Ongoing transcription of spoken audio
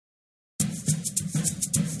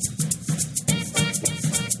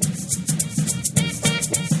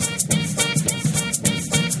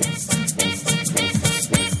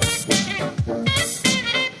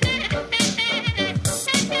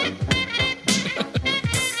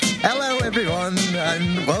everyone,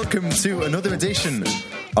 and welcome to another edition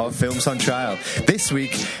of Films on Trial. This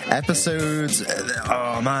week, episode...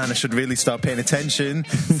 oh man, I should really start paying attention.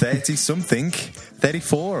 30-something.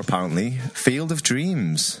 34, apparently. Field of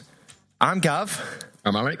Dreams. I'm Gav.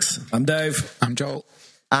 I'm Alex. I'm Dave. I'm Joel.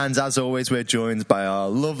 And as always, we're joined by our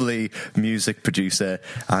lovely music producer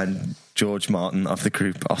and George Martin of the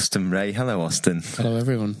group, Austin Ray. Hello, Austin. Hello,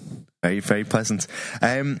 everyone. Very, very pleasant.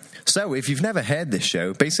 So, if you've never heard this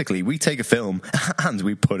show, basically, we take a film and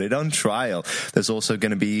we put it on trial. There's also going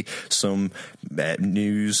to be some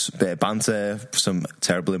news, bit of banter, some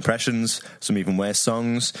terrible impressions, some even worse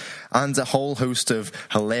songs, and a whole host of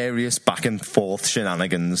hilarious back and forth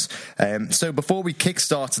shenanigans. So, before we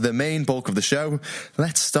kickstart the main bulk of the show,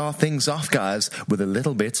 let's start things off, guys, with a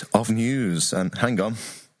little bit of news. And hang on.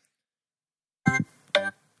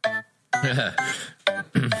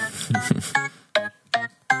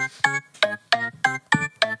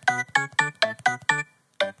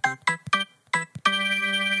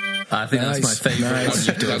 I think that's my favourite one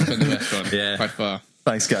you've done. That's been the best one, Yeah. by far.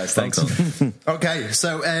 Thanks, guys. Thanks. Okay,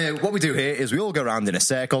 so what we do here is we all go around in a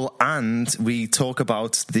circle and we talk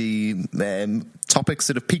about the topics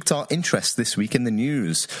that have piqued our interest this week in the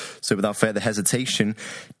news. So without further hesitation,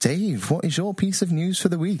 Dave, what is your piece of news for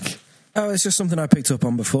the week? Oh, it's just something I picked up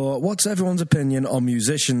on before. What's everyone's opinion on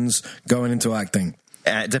musicians going into acting?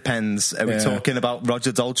 It depends. Are we talking about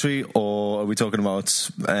Roger Daltrey or are we talking about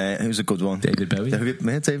who's a good one? David Bowie.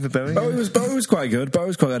 David Bowie. Bowie was quite good.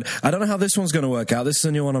 I don't know how this one's going to work out. This is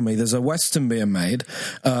a new one on me. There's a Western being made.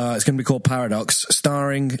 It's going to be called Paradox,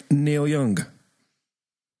 starring Neil Young.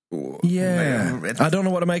 Yeah, I don't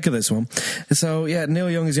know what to make of this one. So, yeah, Neil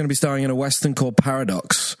Young is going to be starring in a Western called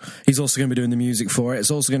Paradox. He's also going to be doing the music for it.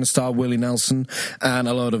 It's also going to star Willie Nelson and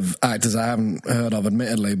a load of actors I haven't heard of,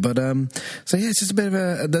 admittedly. But, so yeah, it's just a bit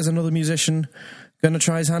of there's another musician going to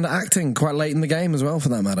try his hand at acting quite late in the game as well, for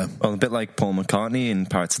that matter. Well, a bit like Paul McCartney in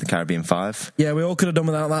Pirates of the Caribbean 5. Yeah, we all could have done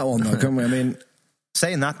without that one, though, couldn't we? I mean...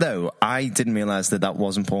 Saying that, though, I didn't realise that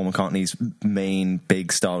wasn't Paul McCartney's main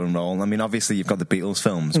big starring role. I mean, obviously, you've got the Beatles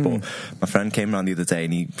films, but my friend came around the other day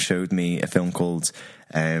and he showed me a film called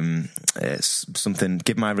something,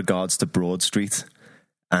 Give My Regards to Broad Street.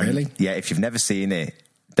 And really? Yeah, if you've never seen it,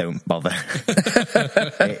 don't bother.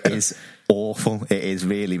 It is awful. It is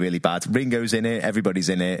really, really bad. Ringo's in it, everybody's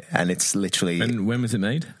in it, and it's literally... And when was it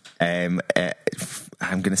made? I'm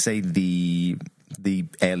going to say the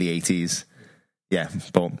early 80s. Yeah,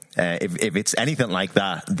 but if it's anything like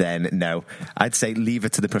that, then no. I'd say leave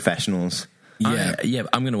it to the professionals. Yeah,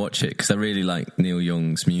 I'm going to watch it because I really like Neil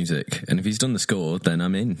Young's music, and if he's done the score, then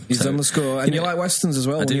I'm in. He's done the score, and you like westerns as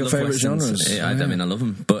well. One of your favourite genres. Yeah, I mean, I love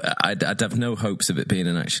them, but I'd have no hopes of it being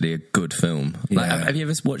actually a good film. Like, have you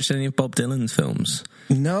ever watched any of Bob Dylan's films?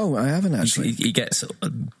 No, I haven't actually. He gets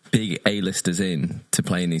big A-listers in to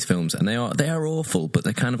play in these films, and they are awful, but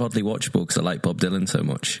they're kind of oddly watchable because I like Bob Dylan so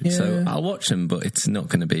much. Yeah. So I'll watch them, but it's not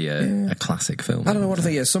going to be a classic film. I don't know what to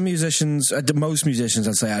think. Yeah, some musicians, most musicians,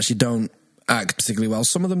 I'd say, actually don't act particularly well.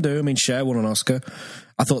 Some of them do. I mean, Cher won an Oscar.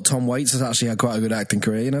 I thought Tom Waits has actually had quite a good acting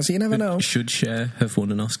career. You know, so you never know. Should Cher have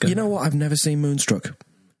won an Oscar? You know what? I've never seen Moonstruck.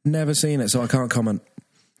 Never seen it, so I can't comment.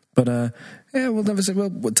 But yeah, we'll never see. Well,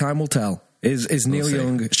 time will tell. Is Neil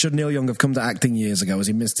Young? Should Neil Young have come to acting years ago? Has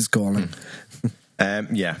he missed his calling?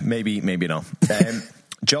 Yeah, maybe not.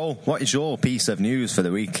 Joel, what is your piece of news for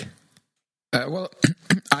the week? Well,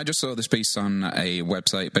 I just saw this piece on a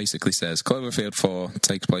website. Basically says Cloverfield 4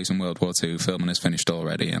 takes place in World War II. Filming is finished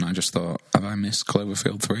already, and I just thought, have I missed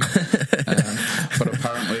Cloverfield 3? But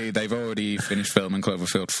apparently, they've already finished filming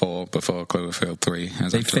Cloverfield 4 before Cloverfield 3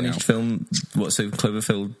 has They've finished film. What? So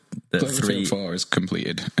Cloverfield 3? 4 is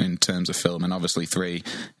completed in terms of film, and obviously 3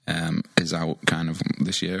 is out kind of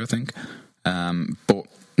this year, I think. But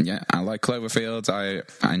yeah, I like Cloverfield.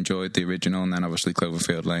 I enjoyed the original, and then obviously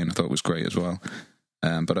Cloverfield Lane I thought was great as well.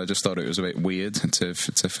 But I just thought it was a bit weird to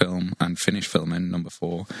film and finish filming number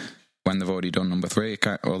 4 when they've already done number 3.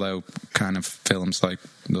 Although kind of films like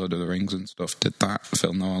Lord of the Rings and stuff did that,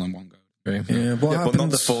 film them all in one go. Yeah, but not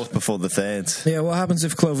the 4th before the 3rd. Yeah, what happens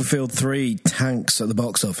if Cloverfield 3 tanks at the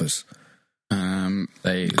box office? Some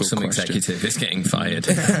executive is getting fired.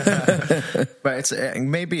 But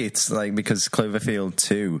maybe it's like because Cloverfield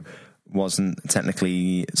 2 wasn't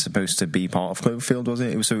technically supposed to be part of Cloverfield, was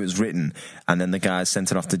it? So it was written, and then the guys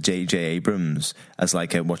sent it off to J.J. Abrams as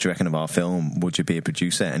like, what do you reckon of our film? Would you be a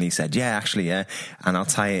producer? And he said, yeah, actually, yeah. And I'll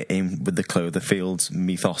tie it in with the Cloverfield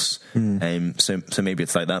mythos. So maybe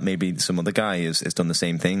it's like that. Maybe some other guy has done the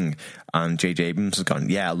same thing, and J.J. Abrams has gone,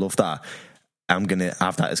 yeah, I love that. I'm going to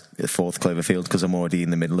have that as 4th Cloverfield because I'm already in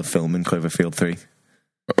the middle of filming Cloverfield 3.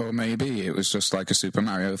 Or maybe it was just like a Super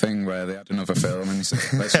Mario thing where they had another film and he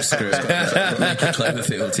said, let's just screw it. Make it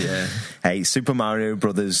Cloverfield, yeah. Hey, Super Mario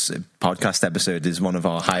Brothers podcast episode is one of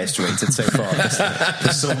our highest rated so far. For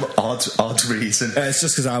some odd reason. It's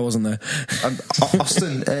just because I wasn't there.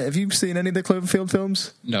 Austin, have you seen any of the Cloverfield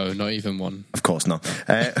films? No, not even one. Of course not.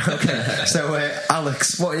 Okay, so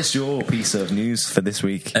Alex, what is your piece of news for this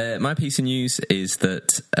week? My piece of news is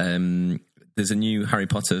that there's a new Harry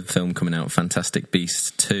Potter film coming out, Fantastic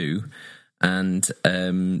Beasts 2, and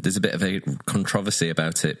there's a bit of a controversy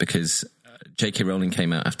about it because J.K. Rowling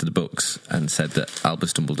came out after the books and said that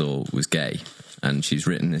Albus Dumbledore was gay, and she's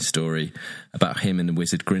written this story about him and the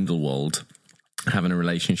wizard Grindelwald having a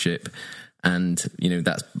relationship, and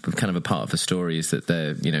that's kind of a part of the story is that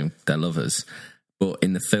they're lovers. But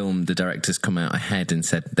in the film, the directors come out ahead and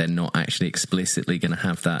said they're not actually explicitly going to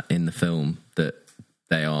have that in the film, that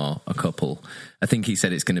they are a couple. I think he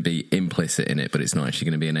said it's going to be implicit in it, but it's not actually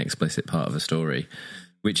going to be an explicit part of the story,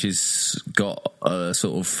 which has got a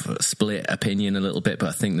sort of split opinion a little bit. But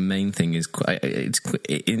I think the main thing is,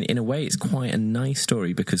 in a way, it's quite a nice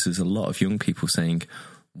story because there's a lot of young people saying,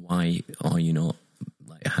 why are you not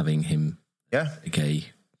like having him a gay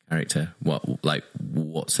character?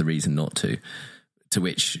 What's the reason not to? To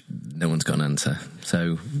which no one's got an answer.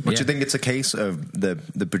 So, do you think it's a case of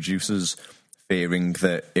the producers fearing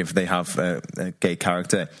that if they have a gay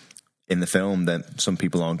character in the film, that some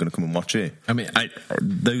people aren't going to come and watch it? I mean,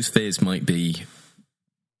 those fears might be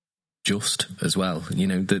just as well.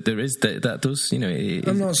 There is that does.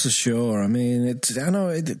 I'm not so sure. I mean, I know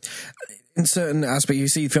in certain aspects, you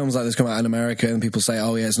see films like this come out in America, and people say,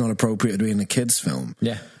 "Oh, yeah, it's not appropriate to be in a kids' film."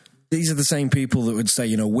 Yeah. These are the same people that would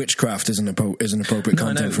say, witchcraft isn't appropriate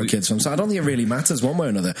content for a kid's film. So I don't think it really matters one way or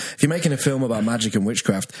another. If you're making a film about magic and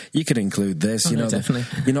witchcraft, you could include this. Definitely.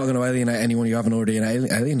 You're not going to alienate anyone you haven't already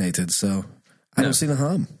alienated. So I don't see the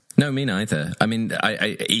harm. No, me neither. I mean,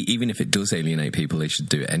 I even if it does alienate people, they should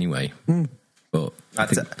do it anyway. But I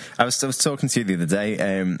was talking to you the other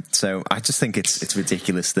day. So I just think it's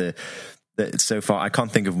ridiculous that so far I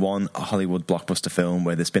can't think of one Hollywood blockbuster film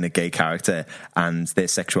where there's been a gay character and their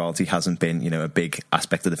sexuality hasn't been a big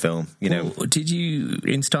aspect of the film. Well, did you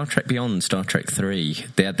in Star Trek Beyond, Star Trek 3,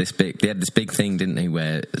 they had this big thing, didn't they,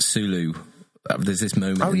 where Sulu, there's this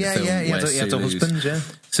moment in the film where he had a husband,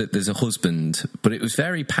 so there's a husband, but it was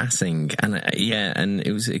very passing, and and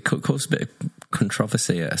it caused a bit of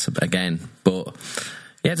controversy again, but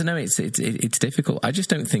yeah, I don't know. It's difficult. I just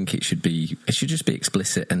don't think it should be. It should just be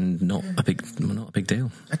explicit and not a big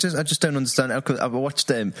deal. I just don't understand. I watched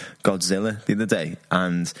Godzilla the other day,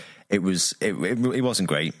 and it wasn't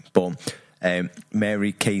great. But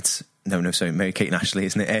Mary Kate and Ashley,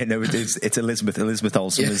 isn't it? No, it's Elizabeth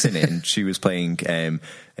Olsen is in it, and she was playing the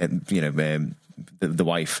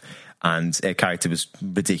wife. And her character was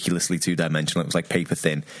ridiculously two-dimensional. It was like paper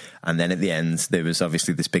thin. And then at the end, there was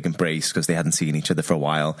obviously this big embrace because they hadn't seen each other for a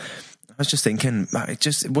while. I was just thinking,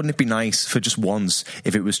 wouldn't it be nice for just once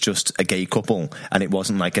if it was just a gay couple and it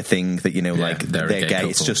wasn't like a thing that, they're gay. Couple.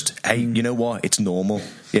 It's just, hey, you know what? It's normal.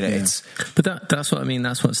 It's... But that's what I mean.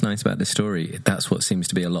 That's what's nice about this story. That's what seems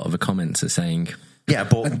to be a lot of the comments are saying. Yeah,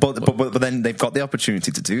 but then they've got the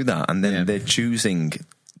opportunity to do that, and then they're choosing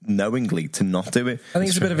knowingly to not do it. I think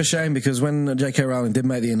it's a bit of a shame because when J.K. Rowling did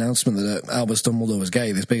make the announcement that Albus Dumbledore was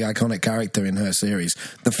gay, this big iconic character in her series,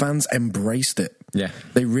 the fans embraced it. Yeah,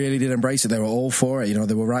 they really did embrace it. They were all for it.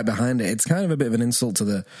 They were right behind it. It's kind of a bit of an insult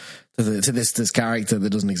to this character that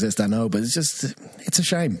doesn't exist. I know, but it's a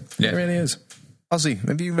shame. Yeah. It really is. Ozzy,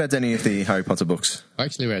 have you read any of the Harry Potter books? I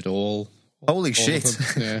actually read all. Holy shit.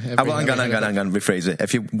 Yeah, hang on, rephrase it.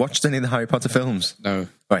 Have you watched any of the Harry Potter films? No.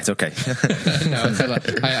 Right, okay. No,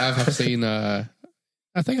 I've seen, I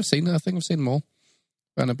think I've seen them all.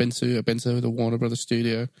 And I've been to the Warner Brothers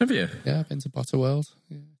studio. Have you? Yeah, I've been to Potter World.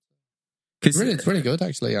 Yeah. It's really good,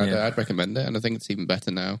 actually. I'd recommend it, and I think it's even better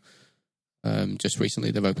now. Just recently,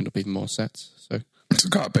 they've opened up even more sets, so... It's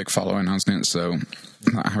got a big following, hasn't it? So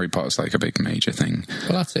Harry Potter's like a big major thing.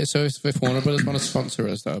 Well, that's it. So if Warner Brothers want to sponsor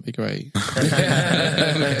us, that would be great.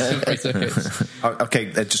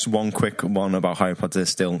 Okay, just one quick one about Harry Potter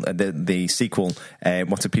still. The sequel,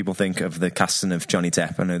 what do people think of the casting of Johnny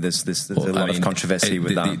Depp? I know there's a lot of controversy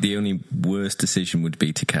with that. The only worst decision would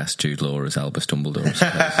be to cast Jude Law as Albus Dumbledore,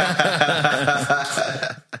 I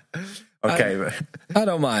suppose. Okay. I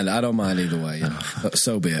don't mind either way.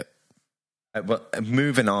 So be it. Well,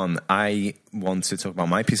 moving on, I want to talk about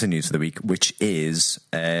my piece of news of the week, which is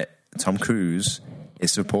Tom Cruise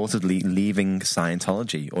is reportedly leaving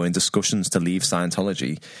Scientology, or in discussions to leave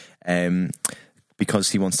Scientology,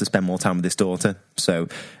 because he wants to spend more time with his daughter. So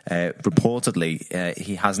reportedly,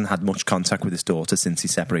 he hasn't had much contact with his daughter since he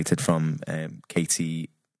separated from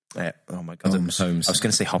Katie. Oh my God! Holmes. I was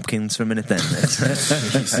going to say Hopkins for a minute. Then I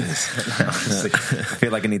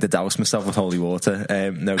feel like I need to douse myself with holy water.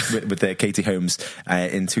 No, with Katie Holmes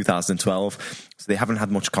in 2012. So they haven't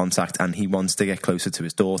had much contact, and he wants to get closer to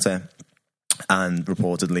his daughter. And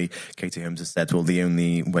reportedly, Katie Holmes has said, well, the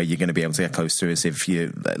only way you're going to be able to get close to her is if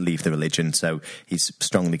you leave the religion. So he's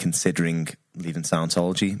strongly considering leaving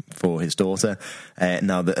Scientology for his daughter.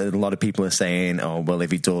 Now, a lot of people are saying, oh, well,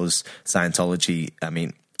 if he does Scientology, I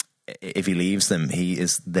mean, if he leaves them, he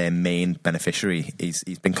is their main beneficiary.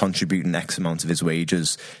 He's been contributing X amount of his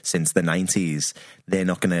wages since the 90s. They're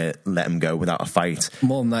not going to let him go without a fight.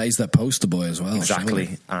 More than that, he's their poster boy as well. Exactly.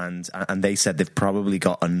 Surely. And they said they've probably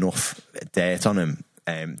got enough dirt on him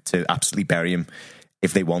to absolutely bury him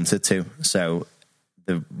if they wanted to. So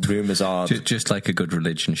the rumours are... Just like a good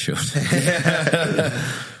religion should.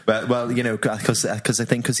 But, well, you know, because I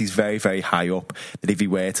think because he's very, very high up, that if he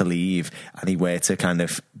were to leave and he were to kind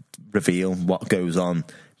of reveal what goes on,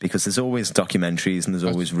 because there's always documentaries and there's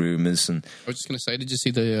always rumours. And I was just going to say, did you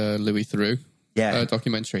see the Louis Theroux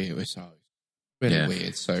documentary? It was really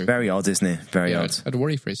weird. So very odd, isn't it? Very odd. I'd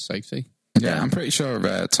worry for his safety. Yeah, I'm pretty sure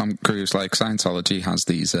Tom Cruise, like Scientology, has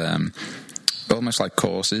these almost like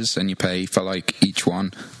courses, and you pay for like each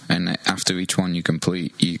one, and after each one you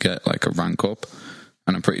complete, you get like a rank up.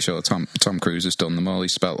 And I'm pretty sure Tom Cruise has done them all. He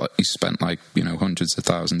spent like, you know, hundreds of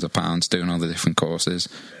thousands of pounds doing all the different courses.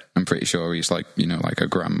 I'm pretty sure he's like, you know, like a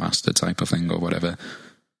grandmaster type of thing or whatever.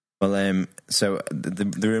 Well, so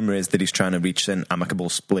the rumour is that he's trying to reach an amicable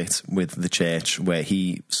split with the church, where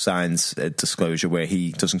he signs a disclosure where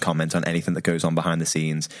he doesn't comment on anything that goes on behind the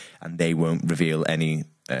scenes, and they won't reveal any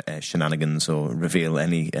shenanigans or reveal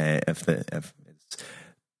any of his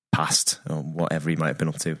past or whatever he might have been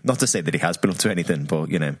up to. Not to say that he has been up to anything, but,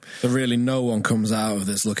 you know. But really no one comes out of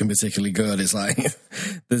this looking particularly good. It's like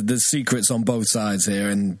there's secrets on both sides here,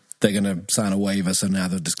 and they're going to sign a waiver, so now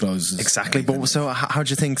they've disclosed. Exactly. But so how do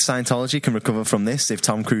you think Scientology can recover from this if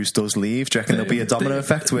Tom Cruise does leave? Do you reckon there'll be a domino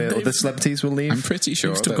effect where other celebrities will leave? I'm pretty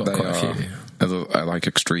sure that they are like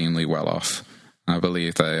extremely well off. I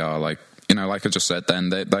believe they are like, you know, like I just said then,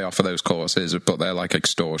 they offer those courses, but they're like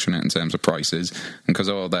extortionate in terms of prices. And because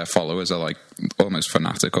all their followers are like almost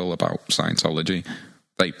fanatical about Scientology,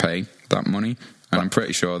 they pay that money. And I'm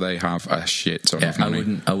pretty sure they have a shit ton of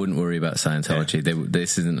money. I wouldn't worry about Scientology. Yeah.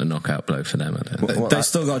 This isn't a knockout blow for them, I don't think. They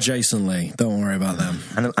still got Jason Lee. Don't worry about them.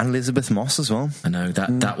 And Elizabeth Moss as well. I know,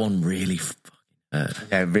 that one really...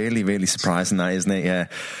 Yeah, really, really surprising that, isn't it? Yeah.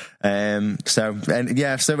 So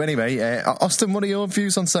anyway, Austin, what are your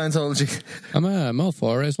views on Scientology? I'm all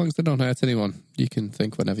for it, as long as they don't hurt anyone. You can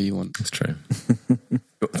think whatever you want. That's true.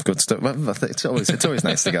 Good stuff. Well, it's always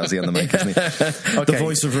nice to Gazzy on the mic, isn't it? Okay. The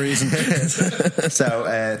voice of reason.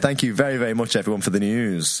 So, thank you very, very much, everyone, for the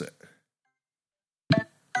news.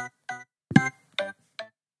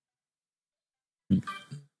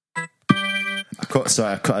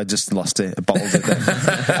 I just lost it. I bottled it then.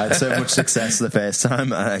 I had so much success the first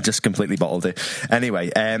time, I just completely bottled it.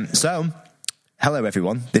 Anyway, so hello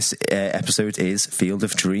everyone. This episode is Field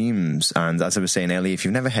of Dreams, and as I was saying earlier, if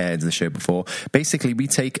you've never heard the show before, basically we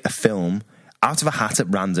take a film out of a hat at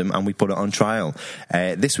random and we put it on trial.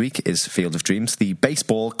 This week is Field of Dreams, the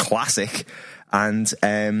baseball classic, and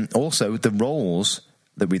also the roles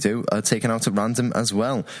that we do are taken out at random as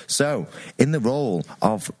well. So, in the role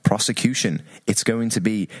of prosecution, it's going to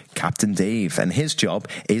be Captain Dave, and his job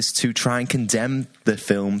is to try and condemn the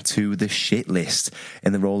film to the shit list.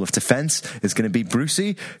 In the role of defense is going to be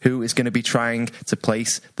Brucey, who is going to be trying to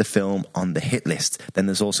place the film on the hit list. Then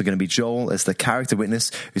there's also going to be Joel as the character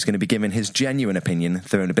witness, who's going to be giving his genuine opinion,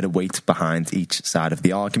 throwing a bit of weight behind each side of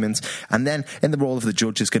the argument. And then in the role of the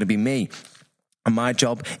judge is going to be me. And my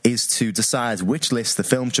job is to decide which list the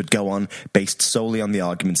film should go on based solely on the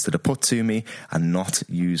arguments that are put to me and not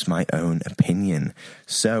use my own opinion.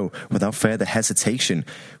 So, without further hesitation,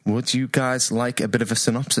 would you guys like a bit of a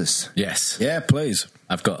synopsis? Yes. Yeah, please.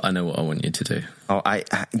 I know what I want you to do. Oh,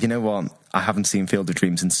 you know what? I haven't seen Field of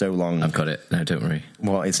Dreams in so long. I've got it. No, don't worry.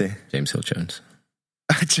 What is it? James Earl Jones.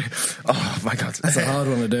 Oh my god, that's a hard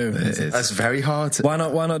one to do. That's very hard. Why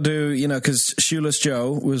not do, because Shoeless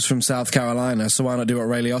Joe was from South Carolina, so why not do what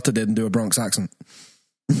Ray Liotta did and do a Bronx accent?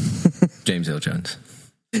 James Earl Jones.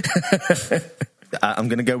 I'm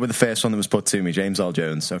going to go with the first one that was put to me, James Earl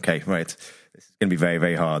Jones. Okay, right. This is going to be very,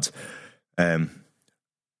 very hard.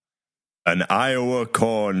 An Iowa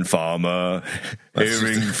corn farmer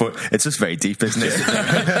hearing... It's just very deep, isn't it?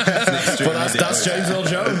 But that's James Earl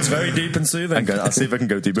Jones. Very deep and soothing. I'll see if I can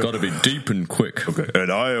go deeper. Got to be deep and quick. Okay.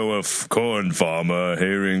 An Iowa corn farmer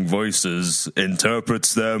hearing voices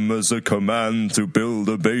interprets them as a command to build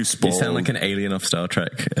a baseball. You sound like an alien off Star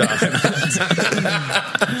Trek. In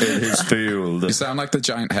his field. You sound like the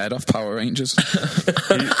giant head off Power Rangers.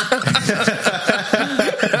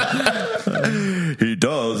 He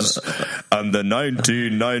does. And the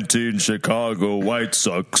 1919 Chicago White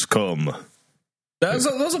Sox come. That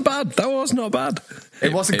wasn't bad. That was not bad.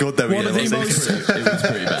 It wasn't good, though. One of the it was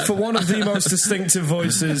pretty bad. For one of the most distinctive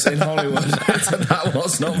voices in Hollywood, that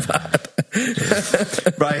was not bad.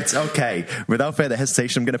 Right, okay. Without further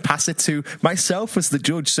hesitation, I'm going to pass it to myself as the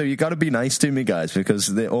judge. So you got to be nice to me, guys,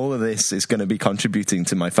 because all of this is going to be contributing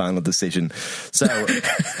to my final decision. So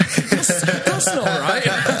that's not right.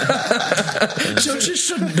 Judges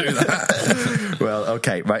shouldn't do that. Well,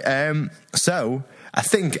 okay, right. So I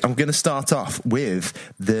think I'm going to start off with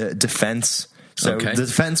the defence. So Okay. The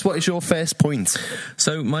defence, what is your first point?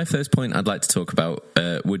 So my first point I'd like to talk about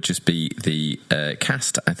would just be the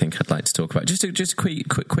cast. I think I'd like to talk about just a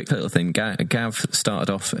quick little thing. Gav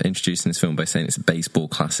started off introducing this film by saying it's a baseball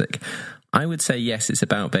classic. I would say yes, it's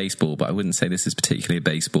about baseball, but I wouldn't say this is particularly a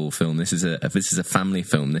baseball film. This is a family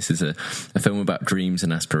film. This is a film about dreams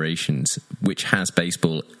and aspirations, which has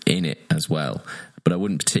baseball in it as well. But I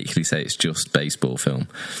wouldn't particularly say it's just baseball film.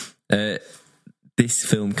 This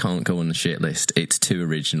film can't go on the shit list. It's too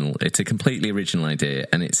original. It's a completely original idea,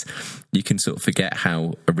 and you can sort of forget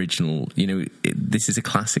how original. This is a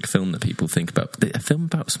classic film that people think about. A film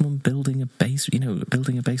about someone building a base.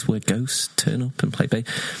 Building a base where ghosts turn up and play base.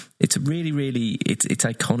 It's really, really. It's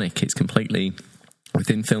iconic. It's completely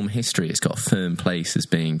within film history. It's got a firm place as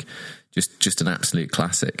being just an absolute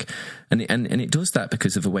classic, and it does that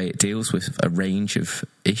because of the way it deals with a range of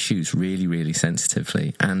issues really, really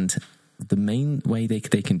sensitively. And the main way they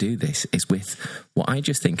can do this is with what I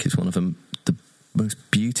just think is one of the most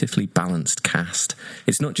beautifully balanced cast.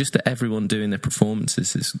 It's not just that everyone doing their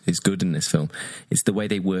performances is good in this film. It's the way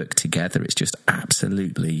they work together. It's just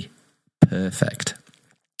absolutely perfect.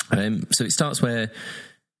 So it starts where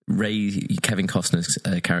Ray, Kevin Costner's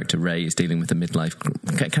character Ray, is dealing with a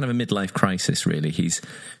midlife crisis. Really, he's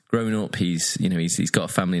grown up. He's got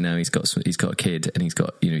a family now. He's got a kid, and he's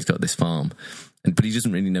got this farm. But he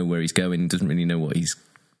doesn't really know where he's going. Doesn't really know what he's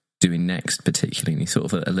doing next, particularly. And he's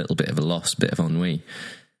sort of a little bit of a loss, bit of ennui,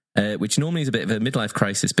 which normally is a bit of a midlife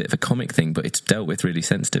crisis, bit of a comic thing, but it's dealt with really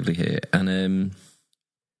sensitively here. And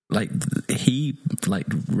Kevin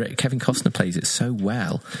Costner plays it so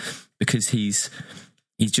well because he's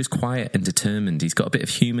just quiet and determined. He's got a bit of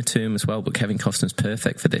humour to him as well, but Kevin Costner's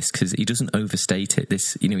perfect for this because he doesn't overstate it.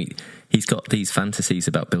 He's got these fantasies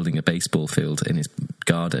about building a baseball field in his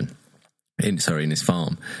garden. In his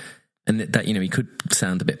farm, and that he could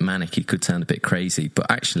sound a bit manic, he could sound a bit crazy, but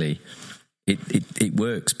actually it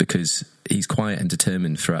works because he's quiet and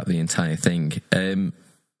determined throughout the entire thing.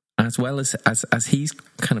 As well as he's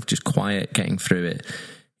kind of just quiet, getting through it.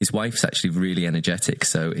 His wife's actually really energetic.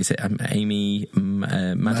 So is it Amy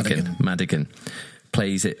Madigan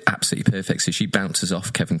plays it absolutely perfect. So she bounces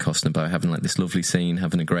off Kevin Costner by having like this lovely scene,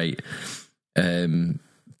 having a great, being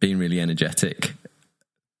really energetic.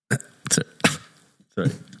 Sorry.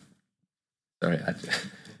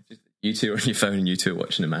 You two are on your phone and you two are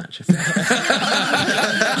watching a match. Just fucking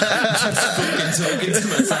talking to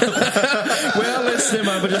myself. We're listening,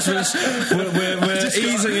 man, but we're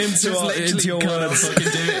easing into your words.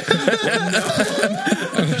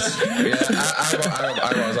 I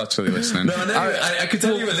was actually listening. No, I could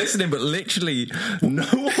tell you were listening, but literally no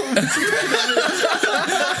one.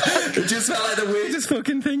 It just felt like the weirdest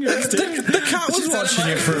fucking thing. The cat was watching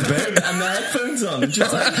it for a bit, and the headphones on, and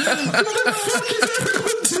just like, what the fuck is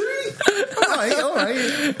everyone doing? All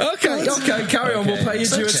right. Okay, carry on. We'll pay you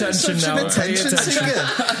due attention now.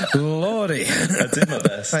 Lordy. I did my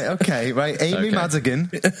best. Right, okay, right. Amy Madigan.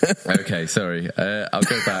 Okay, sorry. I'll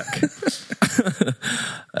go back.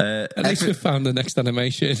 At least we found the next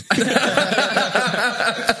animation.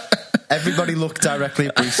 Everybody look directly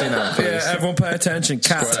at Brucey now, please. Yeah, everyone pay attention.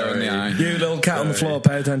 Cat. You little cat on the floor,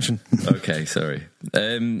 pay attention. Okay, sorry.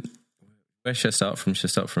 Where should I start from? Should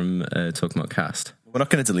I start from talking about cast? We're not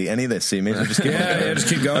going to delete any of this, so you may as well just keep going. Just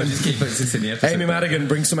keep going. Just keep focusing the episode. Amy Madigan,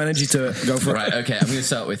 bring some energy to it. Go for it. Right, okay, I'm going to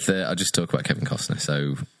start with, I'll just talk about Kevin Costner.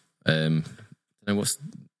 So, we're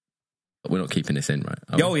not keeping this in, right?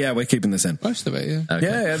 Oh, yeah, we're keeping this in. Most of it, yeah. Okay.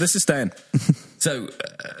 Yeah, this is staying. So,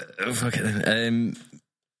 fuck it then.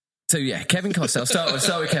 So yeah, Kevin Costner. I'll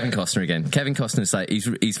start with Kevin Costner again. Kevin Costner's like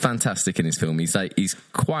he's fantastic in his film. He's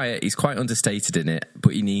quiet. He's quite understated in it,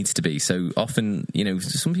 but he needs to be. So often,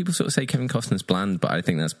 some people sort of say Kevin Costner's bland, but I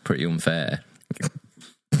think that's pretty unfair.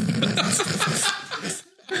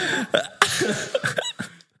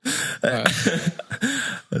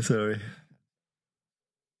 Sorry.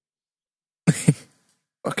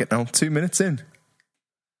 Okay, now 2 minutes in.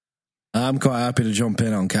 I'm quite happy to jump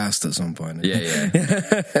in on cast at some point. Yeah.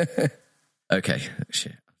 Okay,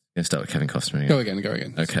 shit. I'm going to start with Kevin Costner again. Go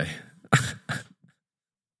again. Okay.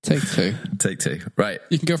 Take two. Right.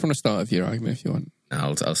 You can go from the start of your argument if you want.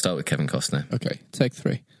 I'll start with Kevin Costner. Okay. Take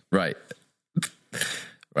 3. Right.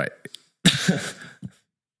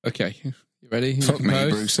 Okay. You ready? Fuck me,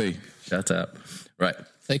 Brucey. Shut up. Right.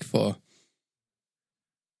 Take 4.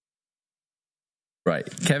 Right.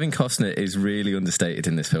 Kevin Costner is really understated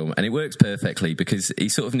in this film, and it works perfectly because he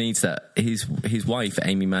sort of needs that. His wife,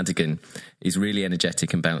 Amy Madigan, is really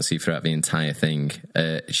energetic and bouncy throughout the entire thing.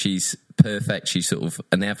 She's perfect. She's sort of,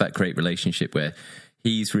 and they have that great relationship where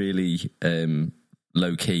he's really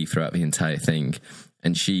low key throughout the entire thing,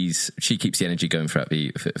 and she keeps the energy going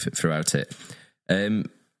throughout it.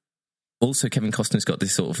 Also, Kevin Costner's got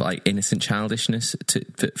this sort of like innocent childishness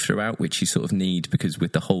throughout, which you sort of need because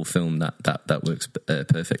with the whole film that works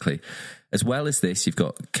perfectly. As well as this, you've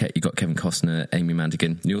got Kevin Costner, Amy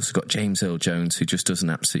Madigan. You also got James Earl Jones, who just does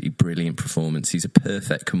an absolutely brilliant performance. He's a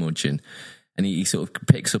perfect curmudgeon, and he sort of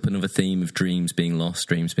picks up another theme of dreams being lost,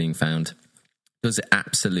 dreams being found. Does it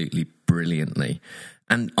absolutely brilliantly.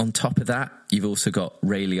 And on top of that, you've also got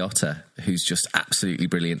Ray Liotta, who's just absolutely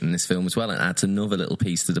brilliant in this film as well, and adds another little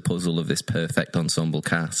piece to the puzzle of this perfect ensemble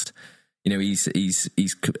cast. He's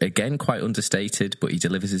again quite understated, but he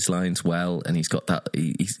delivers his lines well, and he's got that.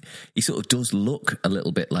 He sort of does look a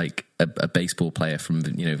little bit like a baseball player from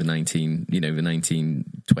the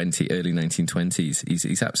 1920 early 1920s.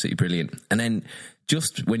 He's absolutely brilliant. And then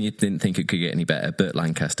just when you didn't think it could get any better, Burt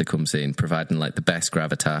Lancaster comes in, providing like the best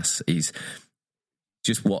gravitas. He's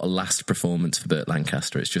just what a last performance for Burt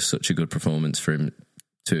Lancaster. It's just such a good performance for him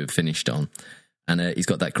to have finished on. And he's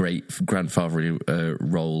got that great grandfatherly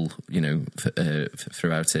role,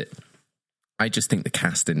 throughout it. I just think the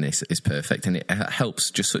cast in this is perfect, and it helps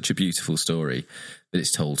just such a beautiful story that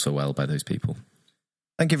it's told so well by those people.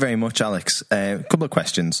 Thank you very much, Alex. A couple of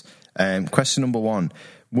questions. Question number 1.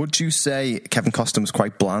 Would you say Kevin Costner was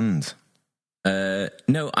quite bland?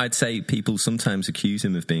 No, I'd say people sometimes accuse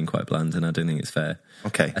him of being quite bland, and I don't think it's fair.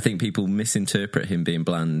 Okay. I think people misinterpret him being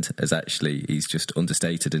bland as actually he's just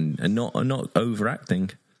understated and not overacting.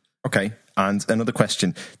 Okay. And another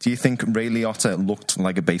question. Do you think Ray Liotta looked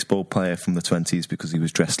like a baseball player from the 20s because he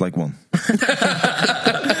was dressed like one?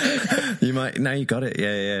 You might. Now you got it.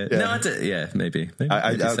 Yeah. No, maybe.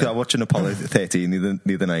 I was watching Apollo 13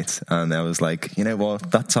 the other night, and I was like, you know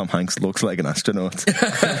what? That Tom Hanks looks like an astronaut.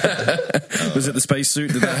 Was it the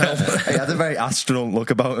spacesuit? Did that help? He had a very astronaut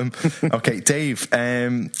look about him. Okay, Dave,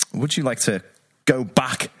 would you like to go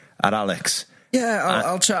back at Alex? Yeah,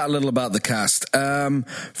 I'll chat a little about the cast.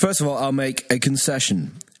 First of all, I'll make a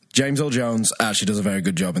concession. James Earl Jones actually does a very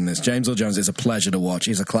good job in this. James Earl Jones is a pleasure to watch.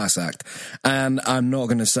 He's a class act. And I'm not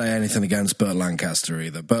going to say anything against Burt Lancaster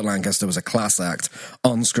either. Burt Lancaster was a class act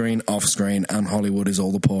on screen, off screen, and Hollywood is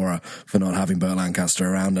all the poorer for not having Burt Lancaster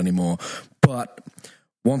around anymore. But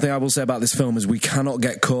one thing I will say about this film is we cannot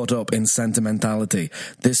get caught up in sentimentality.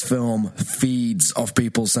 This film feeds off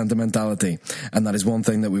people's sentimentality, and that is one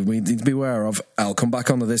thing that we need to be aware of. I'll come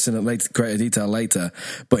back onto this in greater detail later,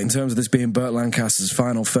 but in terms of this being Burt Lancaster's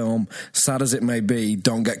final film, sad as it may be,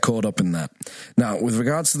 don't get caught up in that. Now, with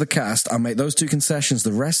regards to the cast, I'll make those 2 concessions.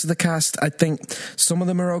 The rest of the cast, I think some of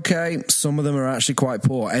them are okay, some of them are actually quite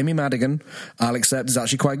poor. Amy Madigan, I'll accept, is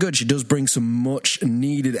actually quite good. She does bring some much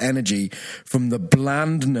needed energy from the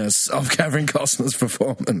blandness of Kevin Costner's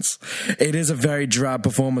performance. It is a very drab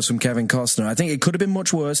performance from Kevin Costner. I think it could have been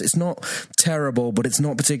much worse. It's not terrible, but it's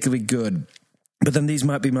not particularly good. But then these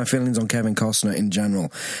might be my feelings on Kevin Costner in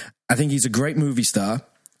general. I think he's a great movie star.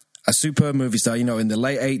 A superb movie star. In the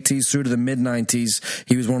late 80s through to the mid-90s,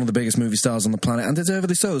 he was one of the biggest movie stars on the planet, and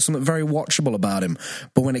deservedly so. There's something very watchable about him.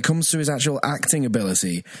 But when it comes to his actual acting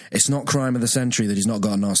ability, it's not crime of the century that he's not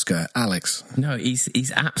got an Oscar. Alex? No,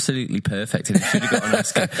 he's absolutely perfect, and he should have got an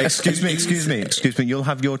Oscar. Excuse me. You'll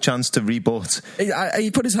have your chance to rebut.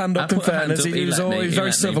 He put his hand up, in fairness. He was always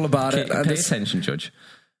very civil about it. Pay attention, Judge.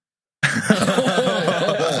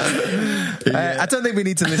 I don't think we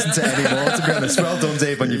need to listen to any more, to be honest. Well done,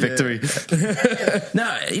 Dave, on your victory.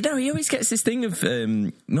 No, he always gets this thing of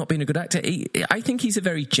not being a good actor. I think he's a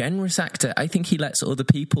very generous actor. I think he lets other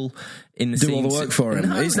people in the do all the work for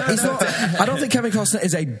him. He's not. I don't think Kevin Costner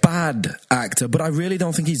is a bad actor, but I really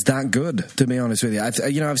don't think he's that good, to be honest with you.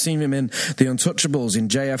 I've seen him in The Untouchables, in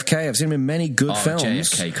JFK. I've seen him in many good films.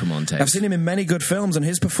 JFK, come on, Dave. I've seen him in many good films, and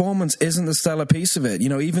his performance isn't the stellar piece of it. You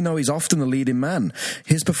know, even though he's often the leading man,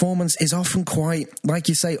 his performance is often quite, like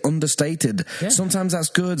you say, understated. Yeah. Sometimes that's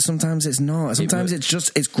good, sometimes it's not. Sometimes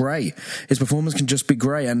it's grey. His performance can just be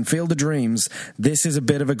grey. And Field of Dreams, this is a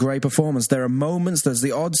bit of a grey performance. There are moments, there's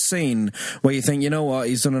the odd scene where you think, you know what,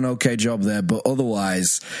 he's done an okay job there, but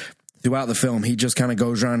otherwise, throughout the film, he just kind of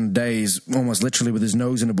goes around days, almost literally with his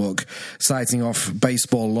nose in a book, citing off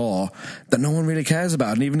baseball law that no one really cares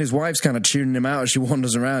about. And even his wife's kind of tuning him out as she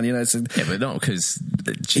wanders around. You know, but not because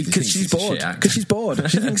she's bored. Because she's bored.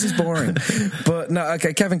 She thinks he's boring. But no,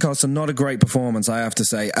 okay, Kevin Costner, not a great performance, I have to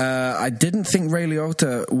say. I didn't think Ray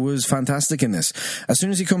Liotta was fantastic in this. As soon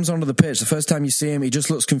as he comes onto the pitch, the first time you see him, he just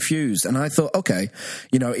looks confused. And I thought, okay,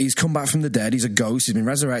 you know, he's come back from the dead. He's a ghost. He's been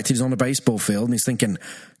resurrected. He's on a baseball field, and he's thinking,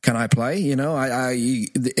 can I play? You know,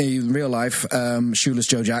 in real life, Shoeless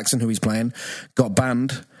Joe Jackson, who he's playing, got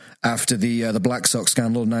banned after the Black Sox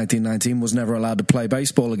scandal in 1919, was never allowed to play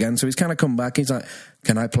baseball again. So he's kind of come back. He's like,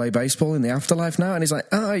 can I play baseball in the afterlife now? And he's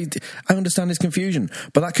like, I understand his confusion.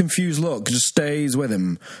 But that confused look just stays with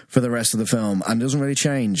him for the rest of the film and doesn't really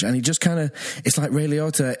change. And he just kind of, it's like Ray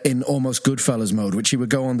Liotta in almost Goodfellas mode, which he would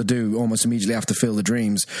go on to do almost immediately after Field of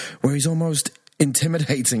Dreams, where he's almost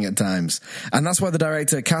intimidating at times. And that's why the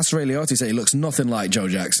director cast Ray Liotta. He looks nothing like Joe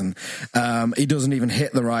Jackson. He doesn't even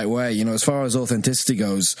hit the right way. You know, as far as authenticity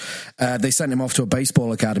goes, they sent him off to a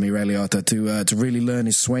baseball academy, Ray Liotta, to really learn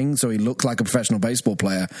his swing, so he looked like a professional baseball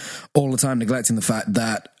player, all the time neglecting the fact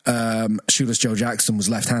that Shoeless Joe Jackson was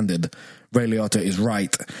left-handed. Ray Liotta is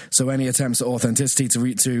right. So any attempts at authenticity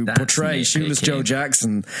to portray Shoeless Joe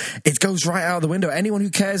Jackson, it goes right out of the window. Anyone who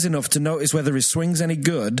cares enough to notice whether his swing's any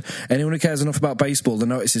good, anyone who cares enough about baseball to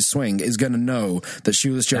notice his swing, is going to know that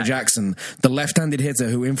Shoeless Joe Jackson, the left-handed hitter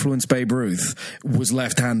who influenced Babe Ruth, was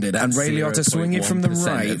left-handed. And Ray Liotta swinging from the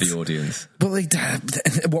right. Of the audience. Well,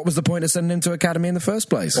 what was the point of sending him to Academy in the first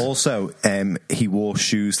place? Also, he wore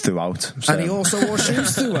shoes throughout. So. And he also wore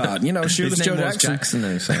shoes throughout. You know, Shoeless Joe Jackson.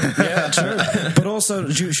 Though, so. Yeah, true. But also,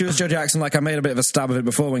 Shoeless Joe Jackson, like I made a bit of a stab of it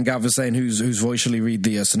before when Gav was saying whose voice shall he read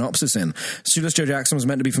the synopsis in. Shoeless Joe Jackson was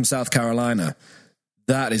meant to be from South Carolina.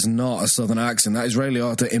 That is not a southern accent. That is Ray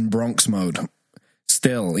Liotta in Bronx mode.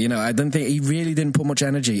 Still, you know, I don't think he really didn't put much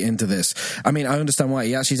energy into this. I mean, I understand why. Ray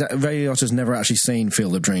Liotta's never actually seen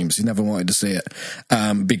Field of Dreams. He never wanted to see it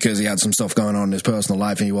because he had some stuff going on in his personal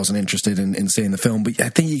life and he wasn't interested in seeing the film. But I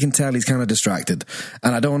think you can tell he's kind of distracted.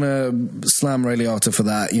 And I don't want to slam Ray Liotta for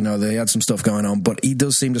that. You know, they had some stuff going on, but he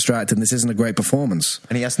does seem distracted and this isn't a great performance.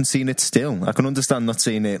 And he hasn't seen it still. I can understand not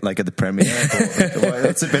seeing it like at the premiere. But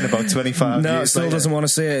it's been about 25 years. No, it still doesn't want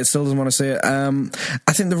to see it.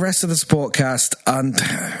 I think the rest of the support cast are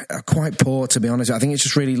quite poor, to be honest. I think it's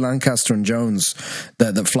just really Lancaster and Jones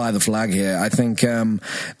that fly the flag here. I think the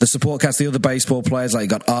support cast, the other baseball players, like you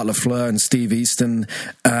got Art LaFleur and Steve Easton,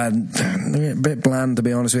 they're a bit bland, to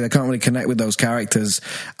be honest with you. I can't really connect with those characters.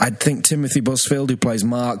 I think Timothy Busfield, who plays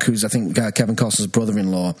Mark, who's I think Kevin Costner's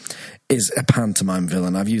brother-in-law, is a pantomime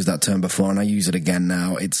villain. I've used that term before and I use it again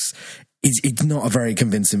now. It's not a very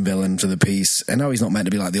convincing villain for the piece. I know he's not meant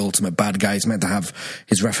to be like the ultimate bad guy. He's meant to have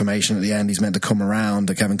his reformation at the end. He's meant to come around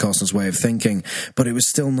to Kevin Costner's way of thinking. But it was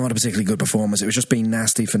still not a particularly good performance. It was just being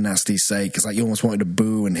nasty for nasty's sake. It's like you almost wanted to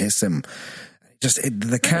boo and hiss him.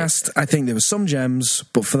 The cast, I think there were some gems,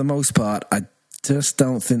 but for the most part, I just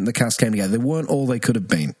don't think the cast came together. They weren't all they could have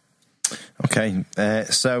been. Okay.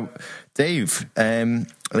 So, Dave,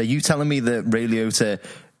 are you telling me that Ray Liotta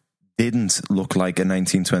didn't look like a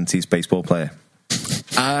 1920s baseball player?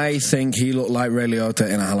 I think he looked like Ray Liotta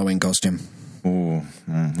in a Halloween costume. Oh,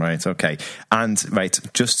 right, okay. And, right,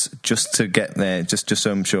 just to get there, just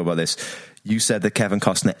so I'm sure about this, you said that Kevin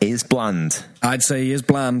Costner is bland. I'd say he is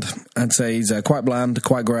bland. I'd say he's quite bland,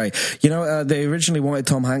 quite grey. You know, they originally wanted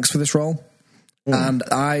Tom Hanks for this role, and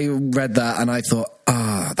I read that and I thought,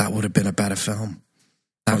 that would have been a better film.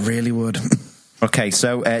 That really would. Okay,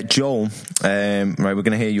 so Joel, right, we're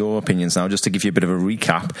going to hear your opinions now, just to give you a bit of a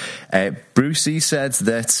recap. Brucey said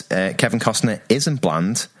that Kevin Costner isn't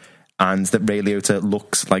bland and that Ray Liotta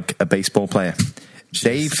looks like a baseball player.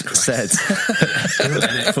 Dave said...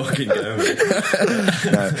 Let it fucking go.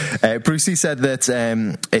 Brucey said that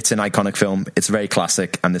it's an iconic film, it's very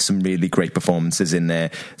classic, and there's some really great performances in there,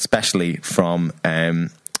 especially from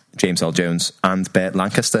James Earl Jones and Burt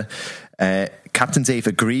Lancaster. Captain Dave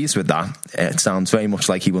agrees with that. It sounds very much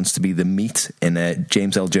like he wants to be the meat in a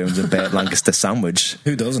James Earl Jones and Burt Lancaster sandwich.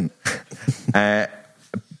 Who doesn't? But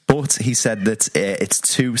but he said that it's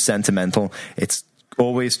too sentimental. It's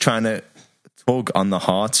always trying to tug on the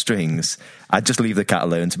heartstrings. I'd just leave the cat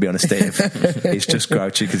alone, to be honest, Dave. He's just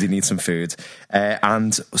grouchy because he needs some food.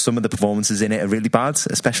 And some of the performances in it are really bad,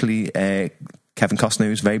 especially Kevin Costner,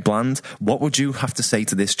 who's very bland. What would you have to say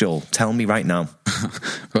to this, Joel? Tell me right now.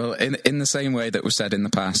 Well, in the same way that was said in the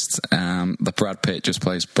past, that Brad Pitt just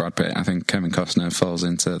plays Brad Pitt. I think Kevin Costner falls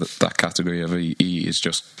into that category of he is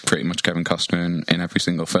just pretty much Kevin Costner in every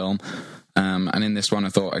single film. And in this one, I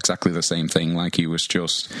thought exactly the same thing. Like, he was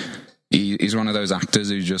just... He's one of those actors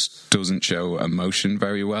who just doesn't show emotion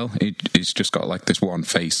very well. He's just got like this one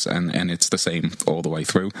face, and it's the same all the way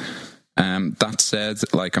through. That said,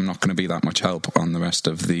 like, I'm not going to be that much help on the rest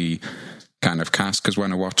of the kind of cast, because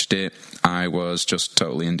when I watched it, I was just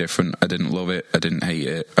totally indifferent. I didn't love it. I didn't hate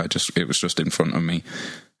it. It was just in front of me.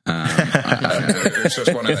 It's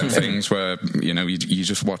just one of them things where, you know, you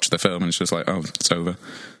just watch the film and it's just like, oh, it's over.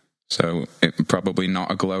 So probably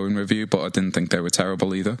not a glowing review, but I didn't think they were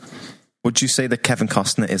terrible either. Would you say that Kevin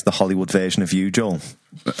Costner is the Hollywood version of you, Joel?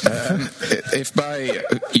 If by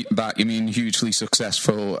that you mean hugely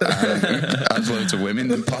successful as loads of women,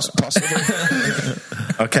 then possibly.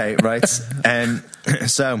 Okay, right.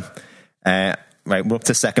 Right, we're up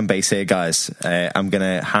to second base here, guys. I'm going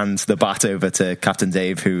to hand the bat over to Captain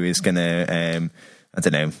Dave, who is going to... I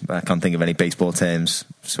don't know. I can't think of any baseball terms.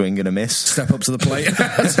 Swing and a miss. Step up to the plate.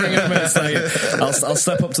 Swing and a miss. I'll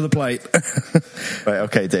step up to the plate. Right.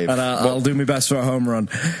 Okay, Dave. And I'll do my best for a home run.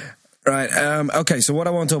 Right. Okay. So what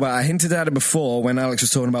I want to talk about, I hinted at it before when Alex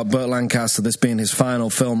was talking about Burt Lancaster, this being his final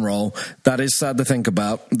film role. That is sad to think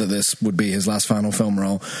about, that this would be his last final film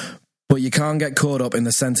role. But you can't get caught up in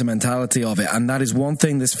the sentimentality of it. And that is one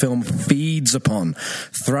thing this film feeds upon,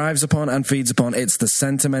 thrives upon and feeds upon. It's the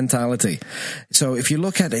sentimentality. So if you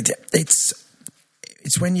look at it, it's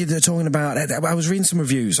when you're talking about... I was reading some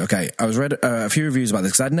reviews, okay? I was read a few reviews about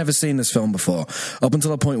this because I'd never seen this film before. Up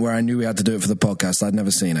until a point where I knew we had to do it for the podcast, I'd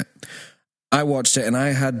never seen it. I watched it and I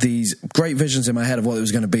had these great visions in my head of what it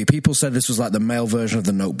was going to be. People said this was like the male version of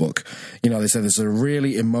The Notebook. You know, they said this is a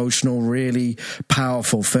really emotional, really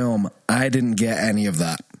powerful film. I didn't get any of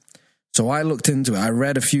that. So I looked into it. I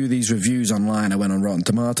read a few of these reviews online. I went on Rotten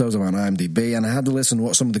Tomatoes, I went on IMDb, and I had to listen to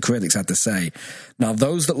what some of the critics had to say. Now,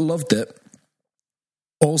 those that loved it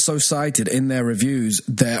also cited in their reviews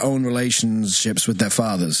their own relationships with their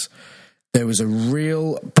fathers. There was a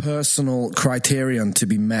real personal criterion to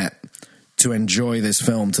be met to enjoy this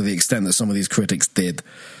film to the extent that some of these critics did.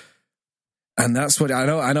 And that's what I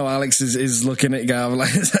know Alex is looking at Gav like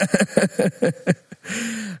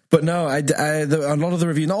but no, a lot of the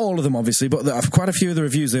reviews, not all of them obviously, but quite a few of the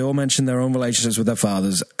reviews, they all mentioned their own relationships with their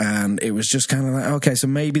fathers, and it was just kind of like, okay, so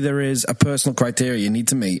maybe there is a personal criteria you need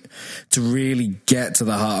to meet to really get to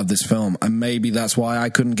the heart of this film, and maybe that's why I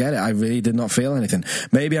couldn't get it. I really did not feel anything.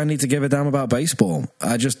 Maybe I need to give a damn about baseball.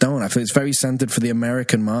 I just don't. I feel it's very centered for the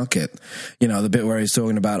American market. You know, the bit where he's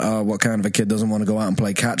talking about, what kind of a kid doesn't want to go out and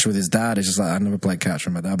play catch with his dad? It's just like, I never played catch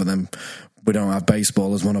with my dad, but then we don't have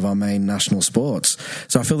baseball as one of our main national sports.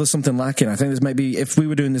 So I feel there's something lacking. I think there's maybe, if we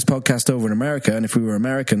were doing this podcast over in America, and if we were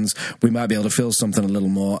Americans, we might be able to feel something a little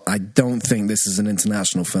more. I don't think this is an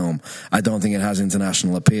international film. I don't think it has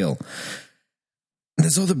international appeal.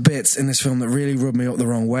 There's other bits in this film that really rub me up the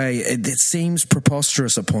wrong way. It seems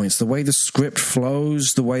preposterous at points. The way the script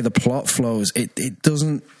flows, the way the plot flows, it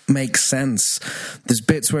doesn't make sense. There's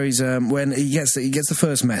bits where he's when he gets the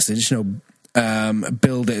first message,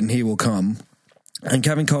 build it and he will come. And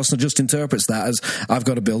Kevin Costner just interprets that as, I've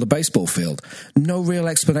got to build a baseball field. No real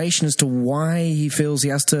explanation as to why he feels he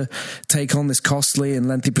has to take on this costly and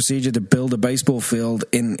lengthy procedure to build a baseball field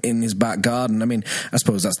in his back garden. I mean, I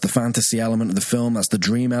suppose that's the fantasy element of the film. That's the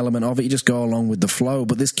dream element of it. You just go along with the flow.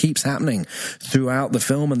 But this keeps happening throughout the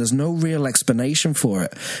film, and there's no real explanation for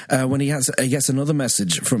it. When he gets another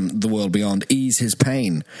message from the world beyond, ease his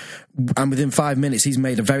pain. And within 5 minutes, he's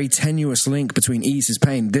made a very tenuous link between ease his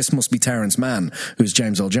pain. This must be Terrence Mann, who's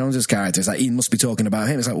James Earl Jones's character. It's like, he must be talking about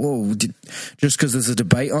him. It's like, whoa, just because there's a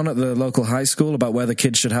debate on at the local high school about whether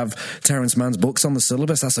kids should have Terrence Mann's books on the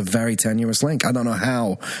syllabus, that's a very tenuous link. I don't know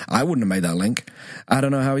how. I wouldn't have made that link. I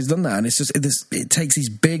don't know how he's done that. And it's just, it takes these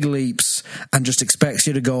big leaps and just expects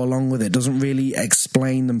you to go along with it. Doesn't really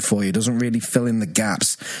explain them for you. Doesn't really fill in the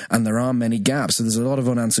gaps. And there are many gaps. So there's a lot of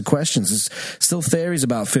unanswered questions. There's still theories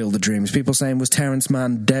about Field of Dreams. People saying, was Terrence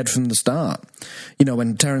Mann dead from the start? You know,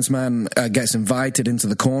 when Terrence Mann gets invited into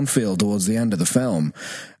the cornfield towards the end of the film,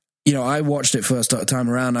 you know, I watched it first time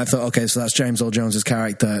around. I thought, okay, so that's James Earl Jones's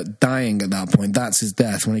character dying at that point. That's his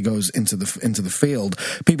death when he goes into the field.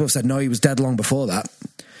 People have said, no, he was dead long before that.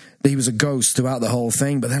 he was a ghost throughout the whole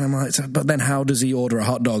thing. But then I'm like, but then how does he order a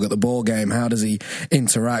hot dog at the ball game? How does he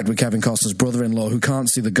interact with Kevin Costner's brother-in-law, who can't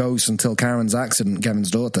see the ghost until Karen's accident,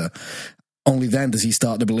 Kevin's daughter? Only then does he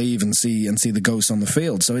start to believe and see the ghosts on the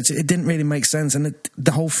field. So it didn't really make sense, and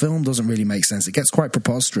the whole film doesn't really make sense. It gets quite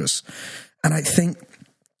preposterous. And I think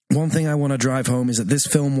one thing I want to drive home is that this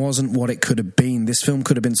film wasn't what it could have been. This film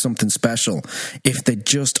could have been something special if they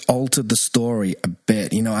just altered the story a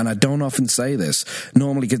bit, and I don't often say this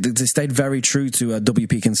normally, because they stayed very true to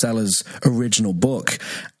W.P. Kinsella's original book,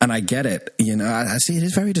 and I get it. I see it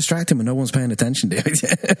is very distracting when no one's paying attention to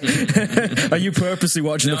it. Are you purposely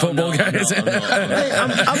watching the football games?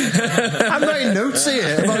 I'm writing notes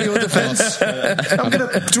here about your defence. I'm going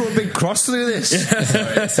to draw a big cross through this.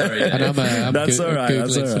 Sorry. And I'm That's all right.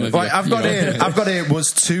 That's all right. Right, I've got it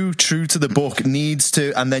was too true to the book, needs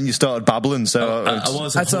to, and then you started babbling. So I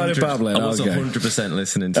was babbling. I was okay. 100%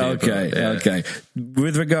 listening to you. Okay.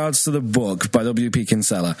 With regards to the book by W.P.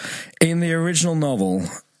 Kinsella, in the original novel,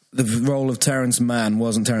 the role of Terrence Mann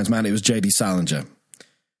wasn't Terrence Mann; it was J.D. Salinger.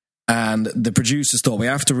 And the producers thought, we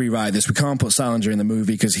have to rewrite this. We can't put Salinger in the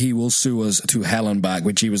movie because he will sue us to hell and back,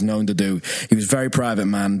 which he was known to do. He was a very private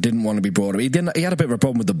man, didn't want to be brought up. He had a bit of a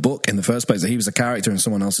problem with the book in the first place, that he was a character in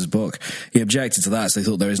someone else's book. He objected to that, so they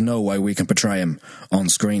thought there is no way we can portray him on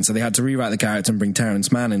screen. So they had to rewrite the character and bring Terrence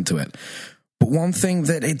Mann into it. But one thing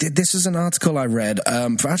this is an article I read,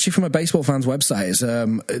 actually from a baseball fan's website.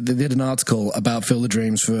 They did an article about Field of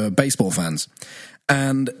Dreams for baseball fans.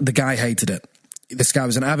 And the guy hated it. This guy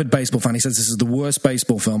was an avid baseball fan. He says, this is the worst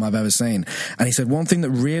baseball film I've ever seen. And he said one thing that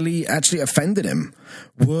really actually offended him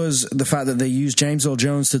was the fact that they used James Earl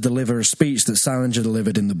Jones to deliver a speech that Salinger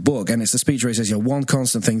delivered in the book. And it's a speech where he says, one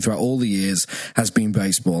constant thing throughout all the years has been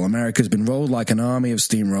baseball. America's been rolled like an army of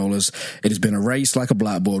steamrollers. It has been erased like a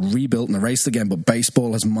blackboard, rebuilt and erased again, but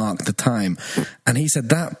baseball has marked the time. And he said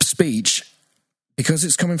that speech, because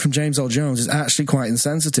it's coming from James Earl Jones, is actually quite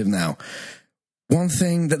insensitive now. One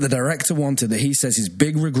thing that the director wanted, that he says his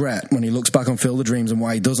big regret when he looks back on Field of Dreams and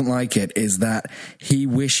why he doesn't like it, is that he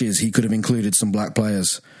wishes he could have included some black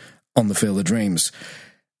players on the Field of Dreams.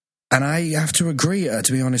 And I have to agree,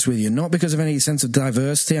 to be honest with you, not because of any sense of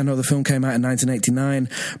diversity. I know the film came out in 1989,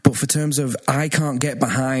 but for terms of, I can't get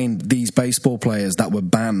behind these baseball players that were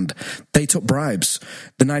banned. They took bribes.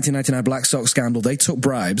 The 1999 Black Sox scandal, they took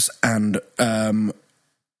bribes and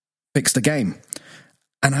fixed the game.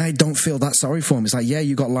 And I don't feel that sorry for him. It's like, yeah,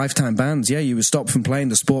 you got lifetime bans. Yeah, you were stopped from playing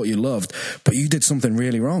the sport you loved, but you did something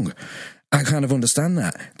really wrong. I kind of understand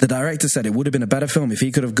that. The director said it would have been a better film if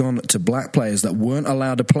he could have gone to black players that weren't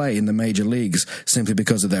allowed to play in the major leagues simply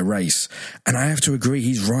because of their race. And I have to agree,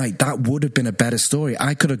 he's right. That would have been a better story.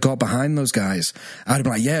 I could have got behind those guys. I'd have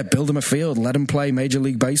been like, yeah, build them a field, let them play Major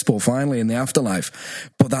League Baseball finally in the afterlife.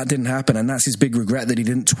 But that didn't happen, and that's his big regret, that he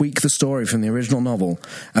didn't tweak the story from the original novel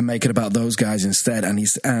and make it about those guys instead.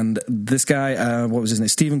 And this guy, what was his name?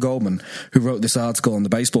 Stephen Goldman, who wrote this article on the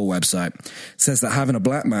baseball website, says that having a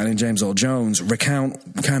black man in James Earl Jones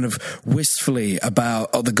recount kind of wistfully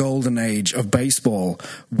about the golden age of baseball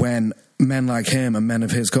when men like him and men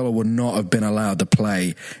of his colour would not have been allowed to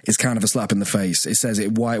play is kind of a slap in the face. It says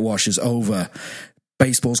it whitewashes over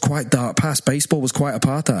baseball's quite dark past. Baseball was quite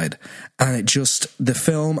apartheid, and the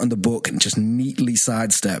film and the book just neatly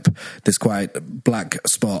sidestep this quite black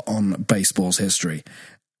spot on baseball's history,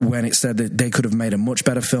 when it said that they could have made a much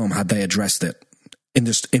better film had they addressed it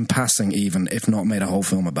in passing, even if not made a whole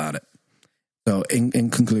film about it. So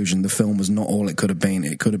in conclusion, the film was not all it could have been.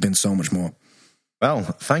 It could have been so much more. Well,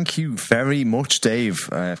 thank you very much,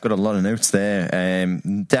 Dave. I've got a lot of notes there.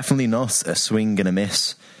 Definitely not a swing and a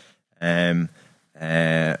miss. Batter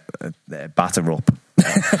up.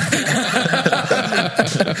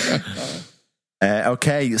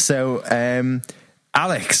 Okay, so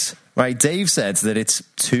Alex, right? Dave said that it's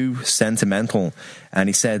too sentimental, and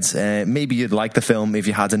he said maybe you'd like the film if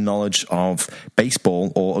you had a knowledge of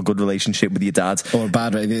baseball or a good relationship with your dad, or a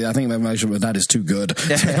bad. I think the relationship with dad is too good. To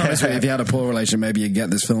be honest with you, if you had a poor relationship, maybe you'd get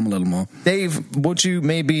this film a little more. Dave, would you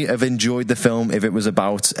maybe have enjoyed the film if it was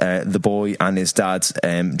about the boy and his dad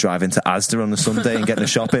driving to Asda on a Sunday and getting a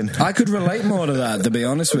shopping? I could relate more to that, to be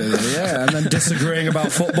honest with you. Yeah, and then disagreeing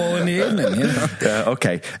about football in the evening. You know?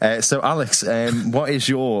 Okay, so Alex, what is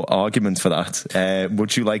your argument for that?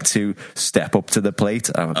 Would you like to step up to the plate?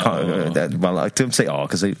 I don't say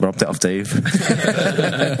because I robbed it off Dave.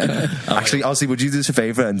 Actually, Ozzy, would you do us a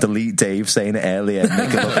favour and delete Dave saying it earlier and make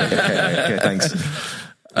it look like okay, thanks.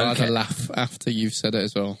 I'll have a laugh after you've said it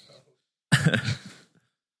as well.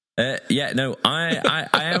 I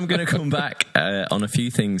am going to come back on a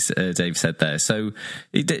few things Dave said there. So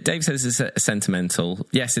Dave says it's sentimental.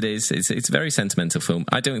 Yes, it is. It's a very sentimental film.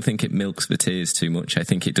 I don't think it milks the tears too much. I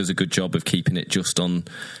think it does a good job of keeping it just on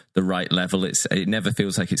the right level. It never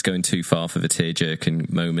feels like it's going too far for the tear-jerking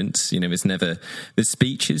moments. You know, there's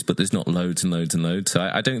speeches, but there's not loads and loads and loads. So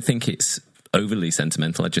I don't think it's overly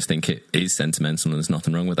sentimental. I just think it is sentimental and there's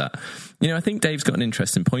nothing wrong with that. You know, I think Dave's got an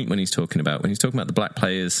interesting point when he's talking about the black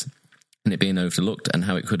players and it being overlooked and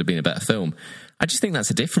how it could have been a better film. I just think that's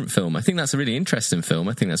a different film. I think that's a really interesting film.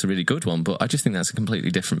 I think that's a really good one, but I just think that's a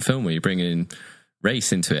completely different film where you bring in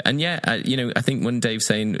race into it. And I think when Dave's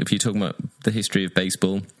saying, if you're talking about the history of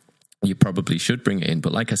baseball, you probably should bring it in.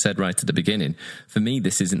 But like I said right at the beginning, for me,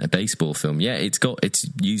 this isn't a baseball film. Yeah, it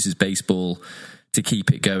uses baseball to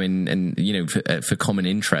keep it going and, you know, for common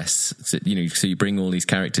interests, so, you know, so you bring all these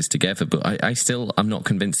characters together. But I'm not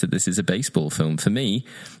convinced that this is a baseball film. For me,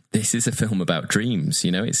 this is a film about dreams,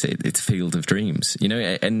 you know, it's Field of Dreams, you know,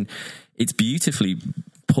 and it's beautifully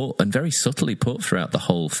put and very subtly put throughout the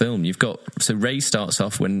whole film. So Ray starts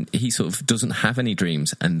off when he sort of doesn't have any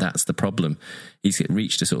dreams, and that's the problem. He's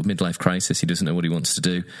reached a sort of midlife crisis. He doesn't know what he wants to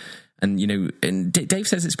do. And, you know, and Dave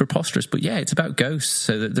says it's preposterous, but yeah, it's about ghosts.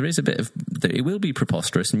 So that there is a bit of, it will be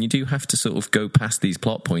preposterous, and you do have to sort of go past these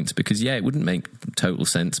plot points because, yeah, it wouldn't make total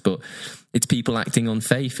sense, but it's people acting on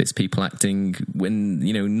faith. It's people acting when,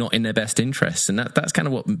 you know, not in their best interests. And that's kind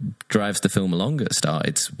of what drives the film along at the start.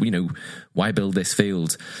 It's, you know, why build this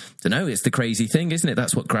field? I don't know, it's the crazy thing, isn't it?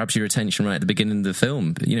 That's what grabs your attention right at the beginning of the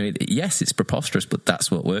film. You know, yes, it's preposterous, but that's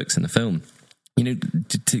what works in the film. You know,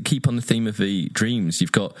 to keep on the theme of the dreams,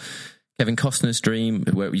 you've got Kevin Costner's dream,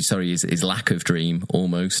 his lack of dream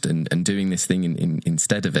almost, and doing this thing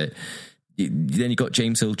instead of it. Then you got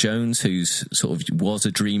James Earl Jones, who's sort of was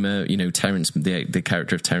a dreamer. You know, Terrence, the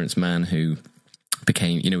character of Terrence Mann, who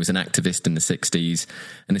became, you know, was an activist in the 60s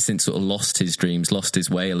and has since sort of lost his dreams, lost his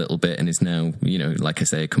way a little bit, and is now, you know, like I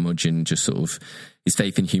say, a curmudgeon. Just sort of his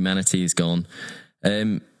faith in humanity is gone.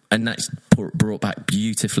 And that's brought back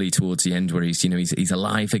beautifully towards the end where he's, you know, he's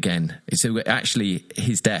alive again. So actually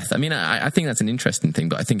his death, I mean, I think that's an interesting thing,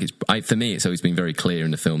 but I think for me, it's always been very clear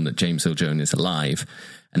in the film that James Earl Jones is alive.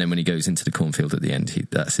 And then when he goes into the cornfield at the end,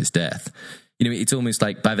 that's his death. You know, it's almost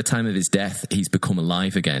like by the time of his death, he's become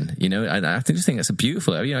alive again. You know, I just think that's a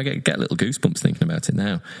beautiful, you know, I get little goosebumps thinking about it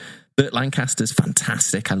now. Burt Lancaster's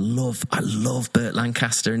fantastic. I love Burt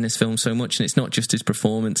Lancaster in this film so much, and it's not just his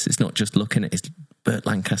performance. It's not just looking at his Burt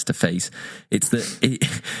Lancaster face. It's that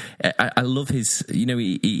I love his. You know,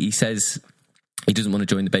 he says he doesn't want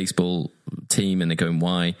to join the baseball team, and they're going,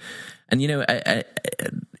 why? And you know,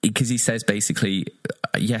 because he says basically,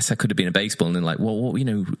 yes, I could have been a baseball, and then like, well, you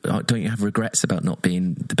know, don't you have regrets about not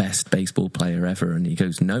being the best baseball player ever? And he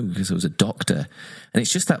goes, no, because I was a doctor. And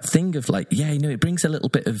it's just that thing of like, yeah, you know, it brings a little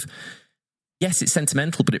bit of, yes, it's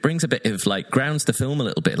sentimental, but it brings a bit of like, grounds the film a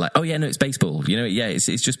little bit. Like, oh yeah, no, it's baseball. You know, yeah, it's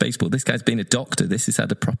just baseball. This guy's been a doctor. This has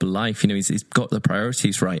had a proper life. You know, he's got the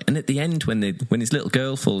priorities right. And at the end, when his little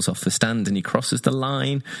girl falls off the stand and he crosses the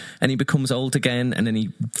line and he becomes old again, and then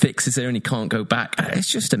he fixes her and he can't go back.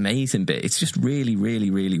 It's just amazing bit. It's just really,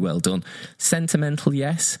 really, really well done. Sentimental,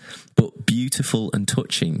 yes, but beautiful and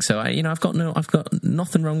touching. So I've got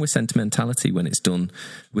nothing wrong with sentimentality when it's done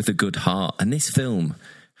with a good heart. And this film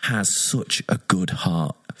has such a good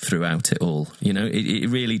heart throughout it all. You know, it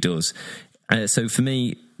really does. So for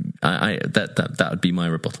me, that would be my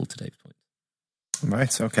rebuttal to Dave's point.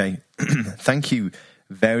 Right. Okay. Thank you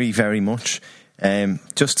very, very much.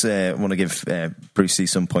 Just want to give Brucey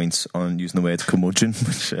some points on using the word curmudgeon,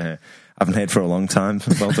 which I haven't heard for a long time.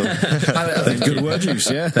 Well done. I think good word use.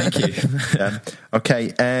 Yeah. Thank you.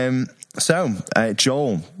 Okay. So,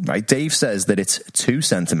 Joel, right? Dave says that it's too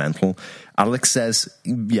sentimental. Alex says,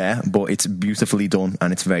 yeah, but it's beautifully done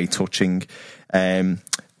and it's very touching.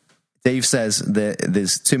 Dave says that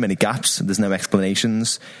there's too many gaps. There's no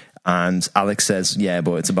explanations. And Alex says, yeah,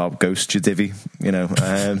 but it's about ghosts, you divvy. You know,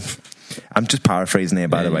 I'm just paraphrasing here,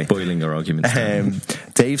 by the way. Boiling our arguments down.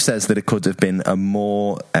 Dave says that it could have been a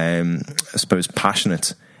more, I suppose,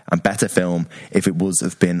 passionate and better film if it was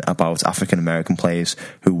have been about African American players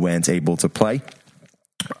who weren't able to play,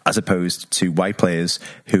 as opposed to white players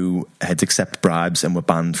who had to accept bribes and were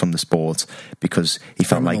banned from the sport because he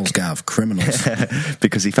felt criminals.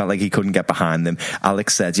 Because he felt like he couldn't get behind them.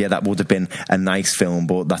 Alex said, yeah, that would have been a nice film,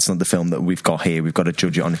 but that's not the film that we've got here. We've got to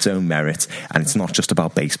judge it on its own merit, and it's not just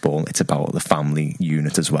about baseball, it's about the family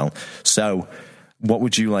unit as well. So what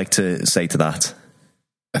would you like to say to that?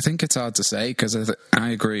 I think it's hard to say because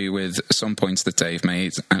I agree with some points that Dave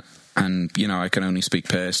made, and you know, I can only speak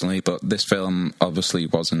personally, but this film obviously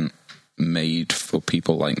wasn't made for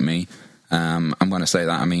people like me. And when I say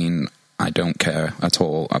that, I mean I don't care at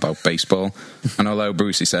all about baseball. And although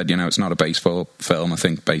Brucey said, it's not a baseball film, I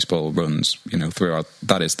think baseball runs, throughout.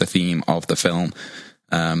 That is the theme of the film.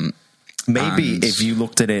 Maybe if you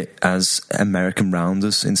looked at it as American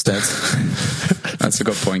Rounders instead. That's a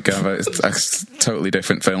good point, Gav. It's a totally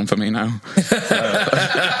different film for me now.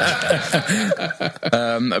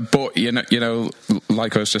 But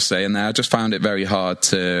like I was just saying there, I just found it very hard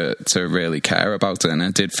to really care about it, and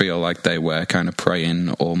I did feel like they were kind of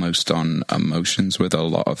preying almost on emotions with a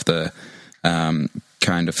lot of the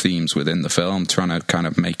kind of themes within the film, trying to kind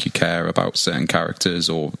of make you care about certain characters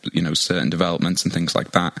or certain developments and things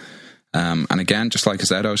like that. And again, just like I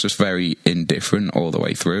said, I was just very indifferent all the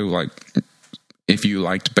way through. Like, if you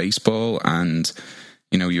liked baseball and,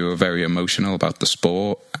 you were very emotional about the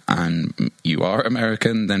sport and you are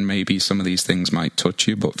American, then maybe some of these things might touch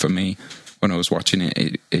you. But for me, when I was watching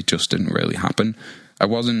it, it just didn't really happen. I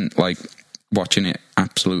wasn't, like, watching it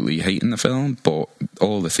absolutely hating the film, but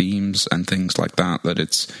all the themes and things like that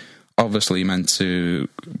it's obviously meant to,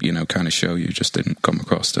 kind of show you just didn't come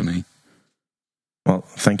across to me. Well,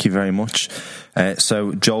 thank you very much.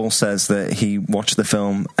 So Joel says that he watched the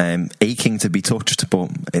film aching to be touched,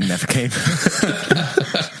 but it never came.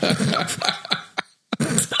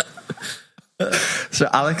 So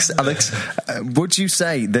Alex, would you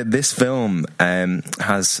say that this film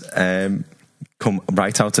has come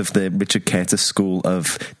right out of the Richard Curtis school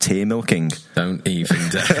of tear milking? Don't even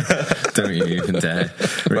dare. Don't you even dare.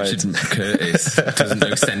 Richard Curtis doesn't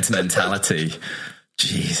know sentimentality.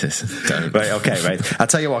 Jesus, don't. Right, okay, right. I'll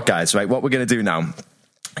tell you what, guys, right, what we're going to do now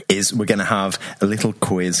is we're going to have a little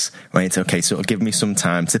quiz, right? Okay, so it'll give me some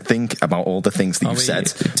time to think about all the things that you've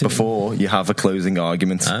said before you have a closing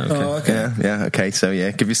argument. Okay. Yeah, okay, so yeah,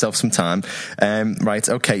 give yourself some time. Right,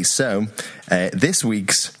 okay, so this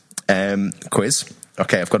week's quiz.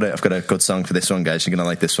 Okay, I've got a good song for this one, guys. You're going to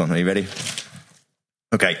like this one. Are you ready?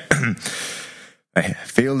 Okay.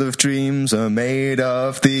 Field of dreams are made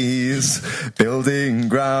of these, building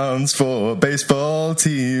grounds for baseball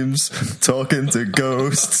teams, talking to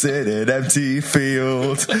ghosts in an empty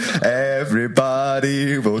field.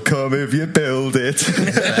 Everybody will come if you build it.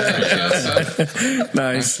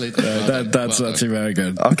 Nice. That's actually very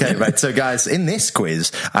good. Okay, right. So, guys, in this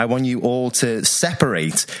quiz, I want you all to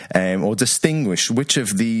separate or distinguish which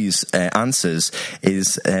of these answers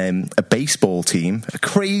is a baseball team, a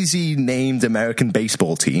crazy named American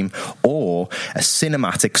baseball team, or a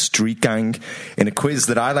cinematic street gang, in a quiz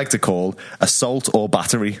that I like to call Assault or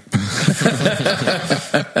Battery.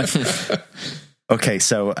 Okay,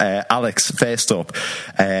 so Alex, first up,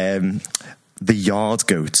 the Yard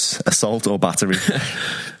Goats, Assault or Battery.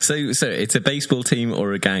 So it's a baseball team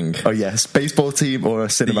or a gang? Oh yes, baseball team or a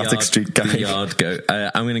cinematic street gang. The Yard Goat.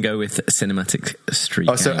 I'm going to go with cinematic street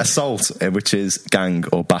gang. So Assault, which is gang,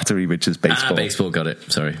 or Battery, which is baseball. Baseball, got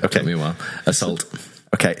it. Sorry, okay. Took me a while. Assault.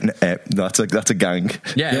 Okay, that's a gang.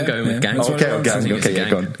 Yeah, I'm going with gang. Okay, gang. Okay, yeah,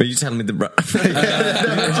 go on. Are you telling me the?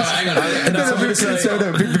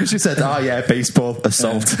 Because you said, baseball,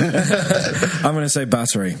 Assault. I'm going to say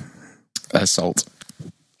Battery. Assault.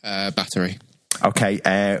 Battery. Okay,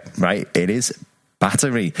 right, it is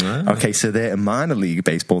Battery. Oh. Okay, so they're a minor league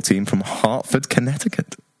baseball team from Hartford,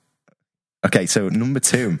 Connecticut. Okay, so number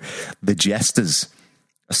 2, the Jesters,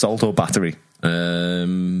 Assault or Battery?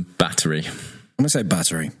 Battery. I'm going to say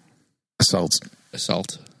Battery. Assault.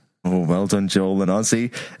 Assault. Oh, well done, Joel and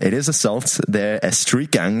Ozzy. It is Assault. They're a street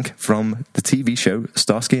gang from the TV show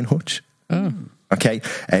Starsky and Hutch. Oh. Okay,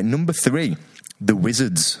 number 3, the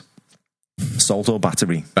Wizards, Assault or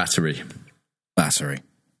Battery? Battery. Battery.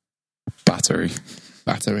 Battery.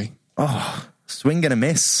 Battery. Oh, swing and a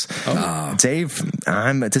miss. Oh. Dave,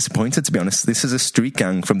 I'm disappointed, to be honest. This is a street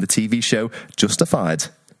gang from the TV show Justified.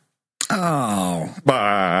 Oh.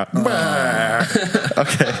 Bah, bah.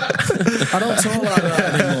 Okay. I don't talk like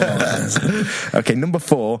that anymore. Okay, number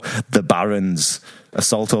 4, the Barons,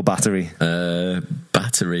 Assault or Battery?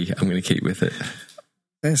 Battery. I'm going to keep with it.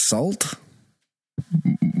 Assault?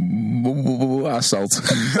 Assault.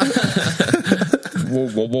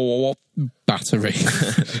 Battery.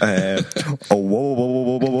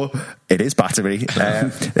 It is Battery.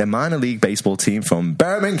 They're a minor league baseball team from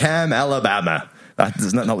Birmingham, Alabama. That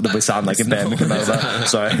does not know what we sound like in Birmingham, Alabama.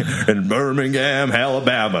 Sorry, in Birmingham,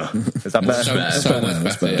 Alabama. Is that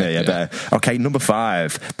better? Yeah, better. Okay, number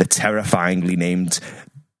 5, the terrifyingly named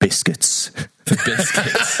Biscuits. The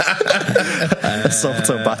Biscuits. Assault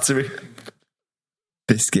or Battery?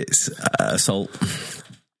 Biscuits. Assault.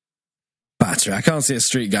 Battery. I can't see a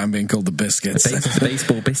street gang being called the Biscuits. The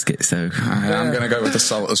baseball biscuit, so... I'm going to go with the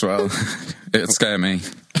salt as well. It'll scare me.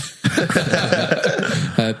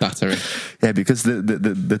 Battery. Yeah, because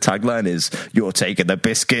the tagline is "You're taking the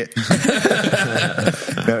biscuit."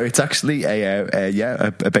 No, it's actually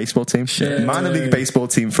a baseball team, minor league baseball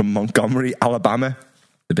team from Montgomery, Alabama.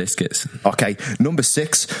 The Biscuits. Okay, number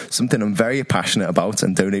 6, something I'm very passionate about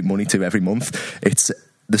and donate money to every month. It's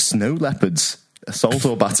the Snow Leopards. Assault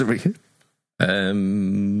or battery?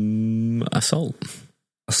 Assault.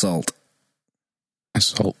 Assault.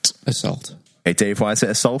 Hey, Dave, why is it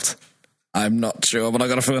assault? I'm not sure, but I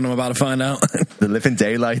got a feeling I'm about to find out. The Living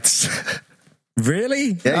Daylights.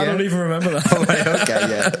 Really? Yeah, I don't even remember that. Oh, right, okay,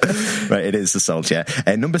 yeah. Right, it is assault, yeah.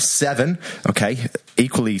 Number 7, okay,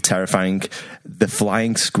 equally terrifying, the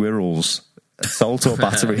Flying Squirrels. Assault or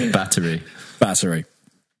battery? Battery.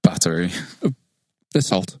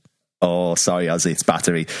 Assault. Oh, sorry, Ozzy, it's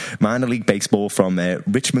battery. Minor league baseball from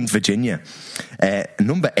Richmond, Virginia.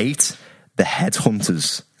 Number 8, the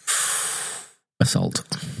Headhunters. Assault.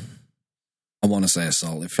 I want to say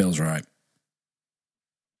assault. It feels right.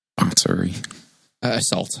 Battery.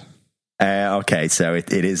 Assault. Okay, so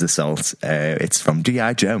it is assault. It's from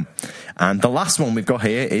G.I. Joe. And the last one we've got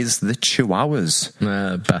here is the Chihuahuas.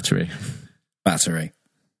 Battery.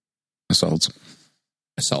 Assault.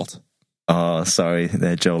 Oh, sorry,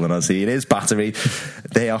 they're Joel and Ozzy. It is battery.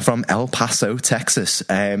 They are from El Paso, Texas.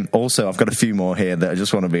 Also, I've got a few more here that I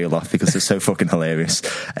just want to reel off because they're so fucking hilarious.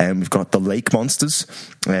 We've got the Lake Monsters,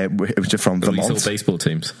 which are from Vermont. These all baseball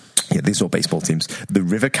teams. Yeah, these are all baseball teams. The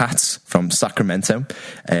River Cats from Sacramento.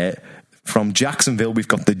 From Jacksonville, we've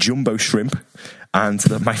got the Jumbo Shrimp. And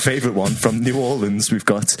my favourite one, from New Orleans, we've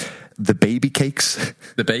got the Baby Cakes.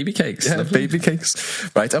 The Baby Cakes? Yeah, Baby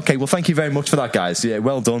Cakes. Right, okay, well, thank you very much for that, guys. Yeah,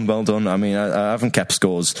 well done. I mean, I haven't kept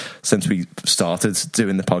scores since we started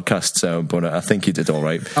doing the podcast, but I think you did all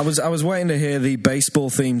right. I was waiting to hear the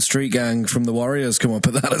baseball-themed street gang from the Warriors come up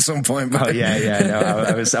with that at some point. Oh, yeah. No,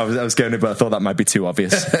 I was going to, but I thought that might be too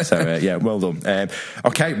obvious. So, yeah, well done.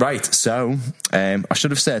 Okay, right, so I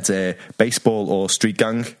should have said baseball or street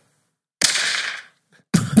gang.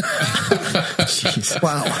 Jeez.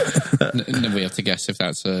 Wow. And then we have to guess if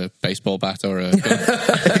that's a baseball bat or a...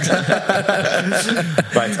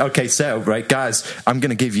 Right, okay, so, right, guys, I'm going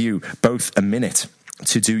to give you both a minute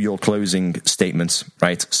to do your closing statements,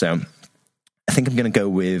 right? So, I think I'm going to go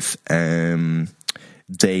with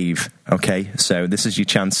Dave, okay? So, this is your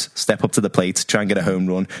chance. Step up to the plate, try and get a home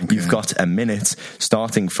run. Okay. You've got a minute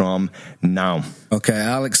starting from now. Okay,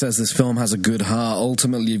 Alex says this film has a good heart.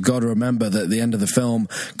 Ultimately, you've got to remember that at the end of the film,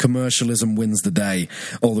 commercialism wins the day.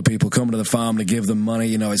 All the people come to the farm to give them money.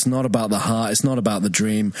 You know, it's not about the heart. It's not about the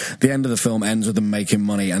dream. The end of the film ends with them making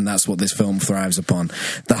money, and that's what this film thrives upon.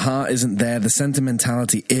 The heart isn't there. The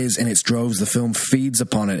sentimentality is in its droves. The film feeds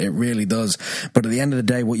upon it. It really does. But at the end of the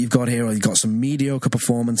day, what you've got here, you've got some mediocre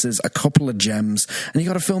performances, a couple of gems, and you've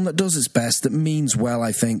got a film that does its best, that means well,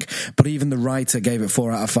 I think. But even the writer gave it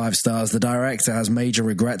 4 out of 5 stars. The director has major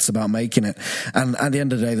regrets about making it, and at the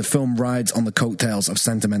end of the day, the film rides on the coattails of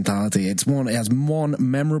sentimentality. It has one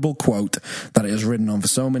memorable quote that it has ridden on for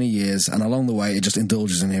so many years, and along the way it just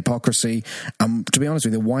indulges in hypocrisy, and to be honest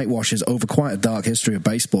with you, whitewashes over quite a dark history of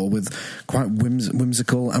baseball with quite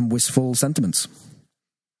whimsical and wistful sentiments.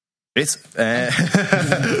 It's better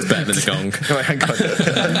than the gong.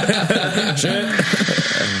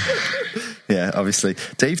 Yeah, obviously.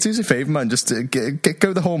 Dave, do us a favour, man. Just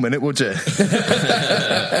go the whole minute, would you?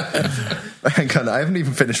 Hang on, I haven't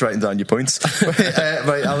even finished writing down your points.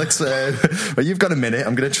 Right, Alex, well, you've got a minute.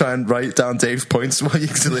 I'm going to try and write down Dave's points while you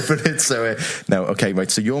deliver it. So, no, okay,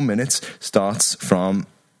 right. So your minute starts from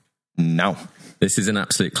now. This is an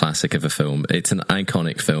absolute classic of a film. It's an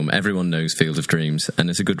iconic film. Everyone knows Field of Dreams, and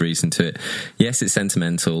there's a good reason to it. Yes, it's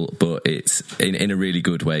sentimental, but it's in a really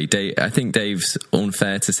good way. I think Dave's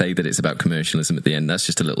unfair to say that it's about commercialism at the end. That's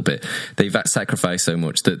just a little bit. They've sacrificed so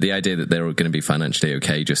much that the idea that they're all going to be financially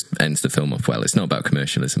okay just ends the film off well. It's not about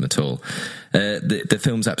commercialism at all. The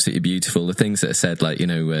film's absolutely beautiful. The things that are said, like, you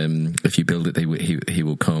know, if you build it, he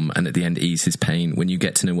will come, and at the end, ease his pain. When you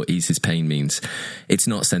get to know what ease his pain means, it's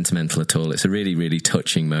not sentimental at all. It's a really, really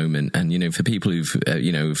touching moment. And, you know, for people who've had,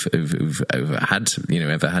 you know,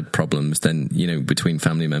 ever had problems, then, you know, between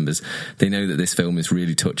family members, they know that this film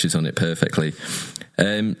really touches on it perfectly.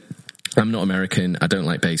 I'm not American, I don't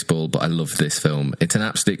like baseball, but I love this film. It's an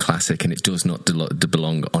absolute classic, and it does not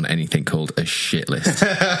belong on anything called a shit list.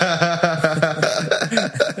 Yeah,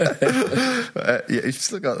 you've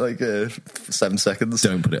still got like 7 seconds.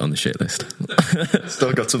 Don't put it on the shit list.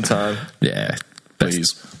 Still got some time. Yeah,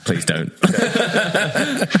 please don't.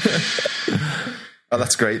 Oh,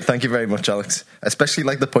 that's great. Thank you very much, Alex. Especially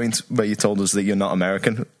like the point where you told us that you're not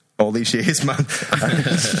American all these years, man.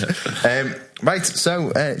 Right,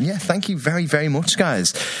 so thank you very, very much,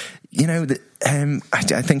 guys. You know,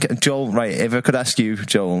 I think, Joel, right, if I could ask you,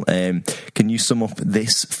 Joel, can you sum up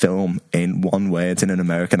this film in one word in an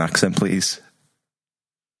American accent, please?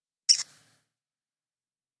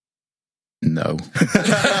 No.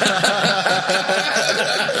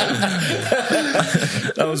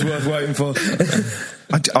 That was worth waiting for.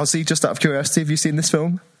 Ozzy, just out of curiosity, have you seen this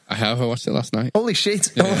film? I have. I watched it last night. Holy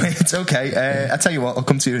shit. Yeah. Oh, it's okay. I'll tell you what, I'll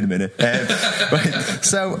come to you in a minute. Right,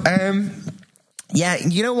 so... yeah,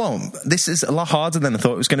 you know what? This is a lot harder than I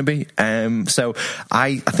thought it was going to be. So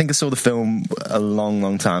I think I saw the film a long,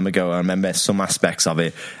 long time ago. I remember some aspects of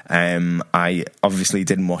it. I obviously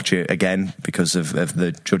didn't watch it again because of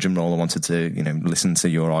the judging role. I wanted to, listen to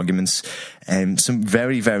your arguments. Some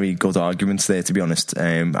very, very good arguments there, to be honest.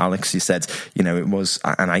 Alex, you said, it was,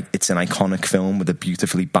 it's an iconic film with a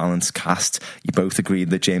beautifully balanced cast. You both agreed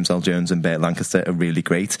that James L. Jones and Burt Lancaster are really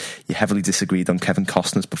great. You heavily disagreed on Kevin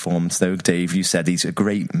Costner's performance, though. Dave, you said he's a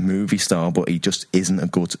great movie star, but he just isn't a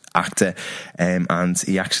good actor. And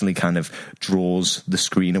he actually kind of draws the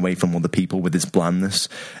screen away from other people with his blandness.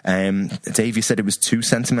 Dave, you said it was too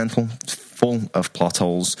sentimental, full of plot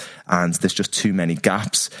holes, and there's just too many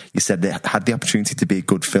gaps. You said they had the opportunity to be a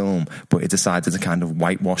good film, but it decided to kind of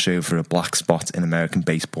whitewash over a black spot in American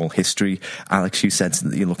baseball history. Alex, you said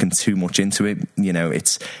that you're looking too much into it.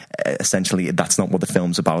 It's essentially, that's not what the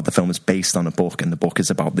film's about. The film is based on a book, and the book is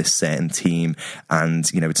about this certain team, and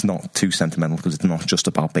it's not too sentimental because it's not just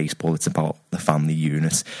about baseball, it's about the family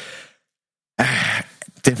unit.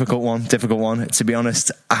 Difficult one. To be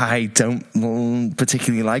honest, I don't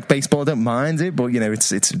particularly like baseball. I don't mind it, but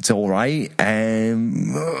it's all right.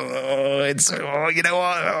 It's you know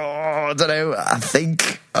what? I don't know. I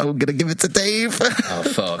think I'm gonna give it to Dave. Oh,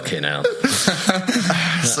 fucking hell!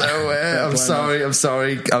 So I'm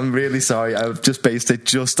sorry. I'm really sorry. I've just based it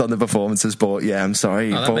just on the performances, but yeah, I'm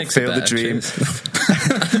sorry. Oh, but Field the Dream,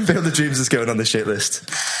 Field the Dreams is going on the shit list.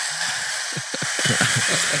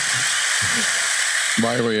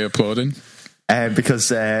 Why were you applauding? Because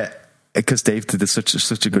Dave did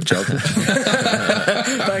such a good job.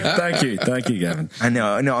 Thank you, Gavin. I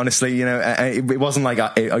know. Honestly, it wasn't like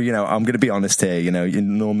I'm going to be honest here.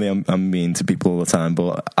 Normally I'm mean to people all the time,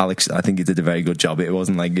 but Alex, I think you did a very good job. It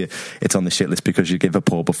wasn't like it's on the shit list because you give a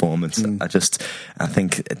poor performance. I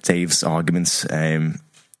think Dave's arguments. Just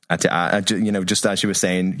as you were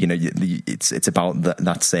saying, it's about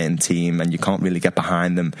that certain team, and you can't really get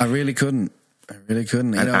behind them. I really couldn't.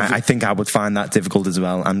 I think I would find that difficult as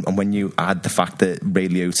well. And when you add the fact that Ray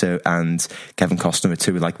Liotta and Kevin Costner are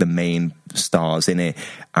two like the main stars in it,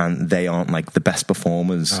 and they aren't like the best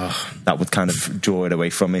performers, that would kind of draw it away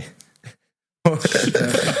from me.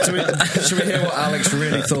 Should we hear what Alex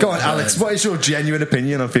really thought? Go on, Alex. What is your genuine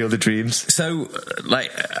opinion on Field of Dreams? So,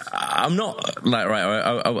 I'm not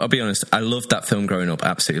right. I'll be honest. I loved that film growing up.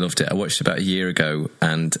 Absolutely loved it. I watched it about a year ago,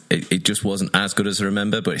 and it just wasn't as good as I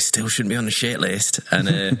remember. But it still shouldn't be on the shit list.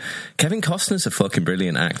 And Kevin Costner's a fucking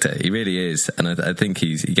brilliant actor. He really is, and I think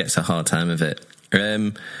he gets a hard time of it.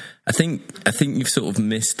 I think you've sort of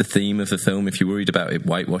missed the theme of the film if you're worried about it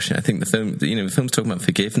whitewashing. I think the film's talking about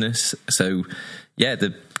forgiveness. So, yeah,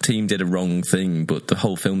 the team did a wrong thing, but the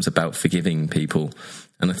whole film's about forgiving people.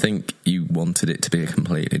 And I think you wanted it to be a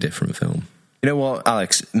completely different film. You know what,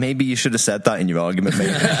 Alex? Maybe you should have said that in your argument,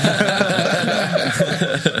 mate.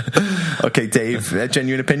 Okay, Dave,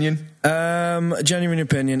 genuine opinion? Genuine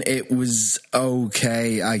opinion, it was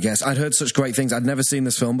okay, I guess. I'd heard such great things. I'd never seen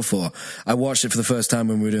this film before. I watched it for the first time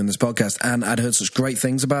when we were doing this podcast, and I'd heard such great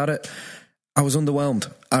things about it. I was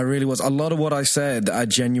underwhelmed. I really was. A lot of what I said, I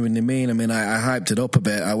genuinely mean. I mean, I hyped it up a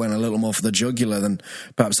bit. I went a little more for the jugular than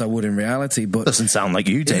perhaps I would in reality. But doesn't sound like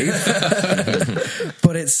you, Dave.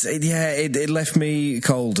 But it left me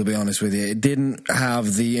cold, to be honest with you. It didn't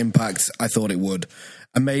have the impact I thought it would.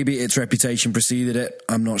 And maybe its reputation preceded it.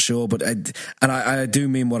 I'm not sure, but I do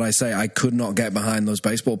mean what I say. I could not get behind those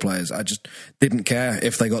baseball players. I just didn't care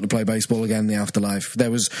if they got to play baseball again in the afterlife.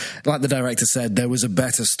 There was, like the director said, there was a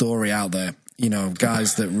better story out there.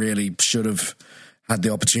 Guys that really should have had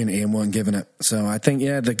the opportunity and weren't given it. So I think,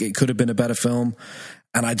 it could have been a better film.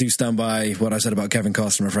 And I do stand by what I said about Kevin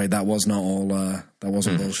Costner. I'm afraid that was not all. That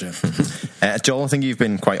wasn't bullshit. Joel, I think you've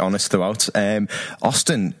been quite honest throughout.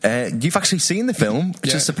 Austin, you've actually seen the film,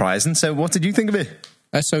 which is surprising. So, what did you think of it?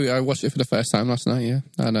 So I watched it for the first time last night. Yeah,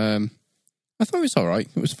 and I thought it was all right.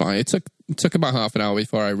 It was fine. It took about half an hour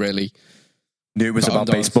before I really Knew it was about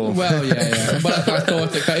baseball. Well, yeah. But I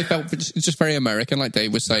thought it felt it's just very American, like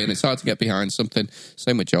Dave was saying. It's hard to get behind something.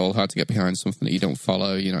 Same with Joel, hard to get behind something that you don't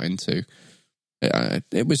follow, you're not into.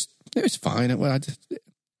 It was fine. I don't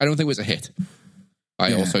think it was a hit.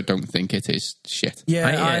 I also don't think it is shit. Yeah,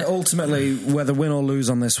 I ultimately, whether win or lose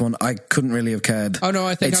on this one, I couldn't really have cared. Oh no,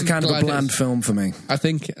 I think it's kind of a bland film for me. I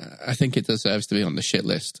think it deserves to be on the shit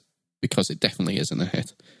list because it definitely isn't a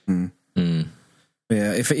hit.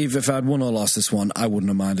 Yeah, if I'd won or lost this one, I wouldn't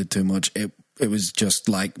have minded too much. It was just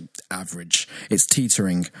like average. It's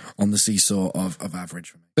teetering on the seesaw of average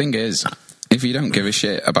for me. Thing is, if you don't give a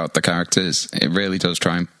shit about the characters, it really does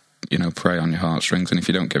try and prey on your heartstrings. And if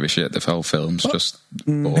you don't give a shit, the whole film's just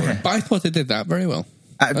boring. But I thought it did that very well.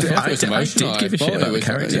 I did give a shit about the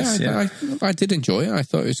characters. I did enjoy it. I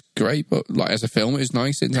thought it was great, but like as a film, it was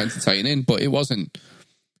nice, it's entertaining. But it wasn't.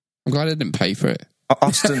 I'm glad I didn't pay for it.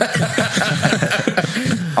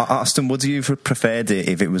 Austin, would you have preferred it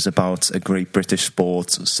if it was about a great British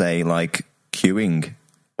sport, say like queuing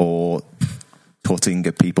or tutting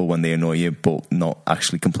at people when they annoy you, but not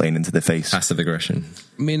actually complaining to their face? Passive aggression.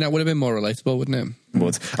 I mean, that would have been more relatable, wouldn't it?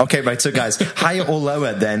 Would. Okay, right, so guys, higher or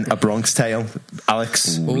lower than A Bronx Tale?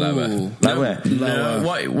 Alex? Lower. Lower.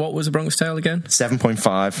 What was A Bronx Tale again?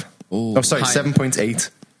 7.5. Oh, sorry, 7.8.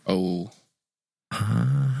 Oh.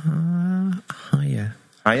 Higher.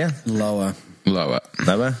 Higher? Lower. Lower.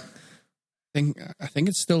 I think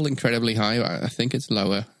it's still incredibly high. I think it's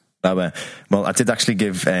lower. Lower. Well, I did actually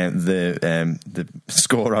give the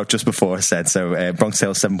score out just before I said so. Bronx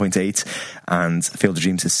Tale 7.8 and Field of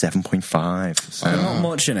Dreams is 7.5. So not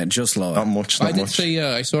much in it, just lower. Not much. Did see.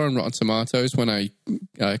 I saw on Rotten Tomatoes when I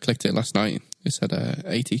clicked it last night. It said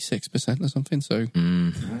 86% or something. So.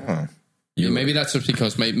 Maybe that's just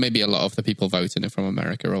because maybe a lot of the people voting it from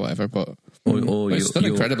America or whatever, but it's still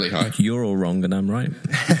incredibly high. You're all wrong and I'm right.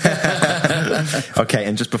 Okay,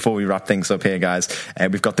 and just before we wrap things up here, guys,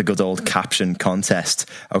 we've got the good old caption contest.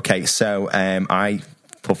 Okay, so I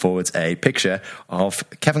put forward a picture of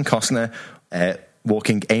Kevin Costner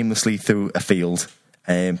walking aimlessly through a field,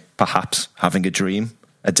 perhaps having a dream.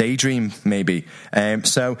 A daydream, maybe.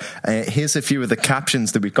 So here's a few of the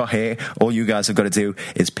captions that we've got here. All you guys have got to do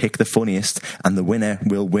is pick the funniest, and the winner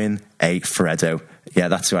will win a Freddo. Yeah,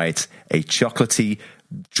 that's right. A chocolatey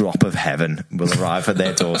drop of heaven will arrive at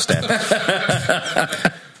their doorstep.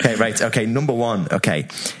 Okay, right. Okay, number one. Okay.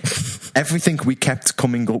 Everything we kept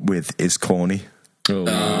coming up with is corny.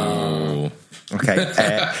 Oh. Okay,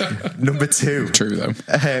 number two. True, though.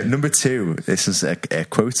 Number two, this is a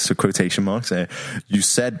quote, so quotation marks. You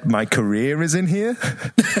said my career is in here? Everyone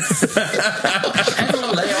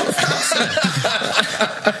lay off.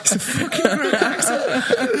 It's a fucking great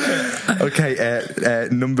accent. Okay,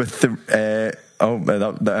 number three.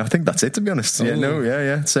 I think that's it, to be honest. Yeah,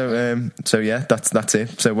 yeah. So yeah, that's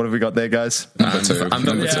it. So what have we got there, guys? I'm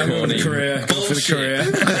going with corny. Go for the career.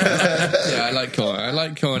 Yeah, I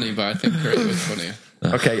like corny, but I think career was funnier.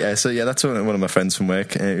 Okay, so yeah, that's one of my friends from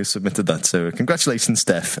work who submitted that. So congratulations,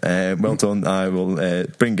 Steph. Well done. I will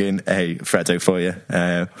bring in a Freddo for you.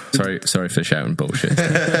 Sorry for shouting bullshit. Did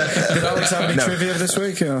Alex have any trivia this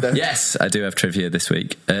week? Or? Yes, I do have trivia this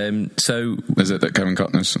week. So is it that Kevin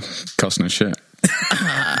Costner's shit?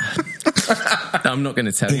 I'm not going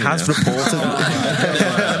to tell you. He has reported.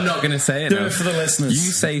 I'm not going to say it. Do it for the listeners.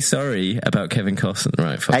 You say sorry about Kevin Costner,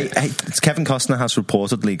 right? Hey, Kevin Costner has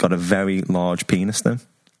reportedly got a very large penis, then.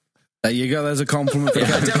 There you go. There's a compliment for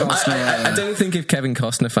Kevin Costner. I don't think if Kevin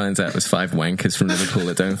Costner finds out there's 5 wankers from Liverpool,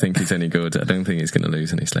 I don't think he's any good. I don't think he's going to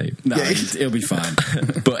lose any sleep. No, he'll be fine.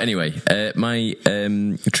 But anyway, my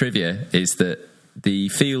trivia is that the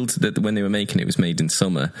field that when they were making it was made in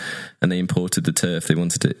summer, and they imported the turf. They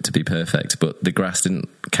wanted it to be perfect, but the grass didn't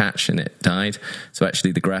catch and it died. So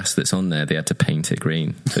actually, the grass that's on there, they had to paint it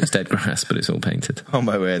green. So it's dead grass, but it's all painted. Oh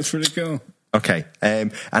my word! That's really cool. Okay,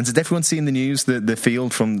 and did everyone see in the news that the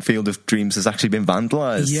field from Field of Dreams has actually been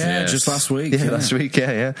vandalised? Yeah, just last week. Yeah, last week.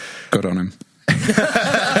 Yeah. Good on him.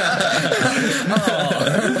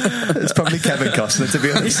 It's probably Kevin Costner, to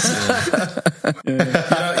be honest. You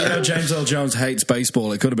know, James Earl Jones hates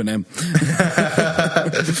baseball. It could have been him.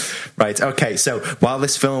 Right. Okay. So while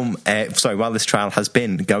this trial has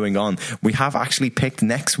been going on, we have actually picked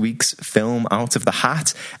next week's film out of the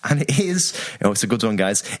hat, and it is. It's a good one,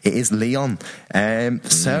 guys. It is Leon.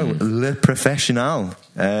 So Le Professionnel.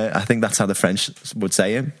 I think that's how the French would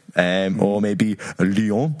say it. Or maybe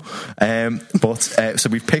Leon. So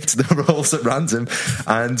we've picked the roles at random,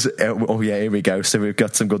 and here we go. So we've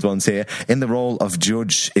got some good ones here. In the role of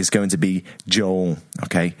judge is going to be Joel.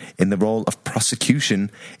 Okay. In the role of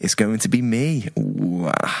prosecution is going to be me.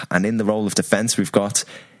 Ooh. And in the role of defense, we've got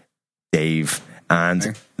Dave,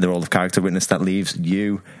 and the role of character witness that leaves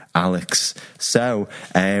you, Alex. So,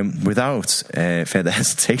 without further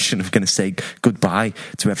hesitation, I'm going to say goodbye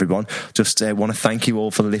to everyone. Just want to thank you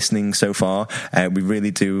all for listening so far. We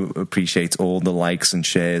really do appreciate all the likes and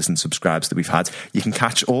shares and subscribes that we've had. You can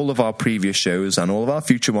catch all of our previous shows and all of our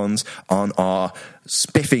future ones on our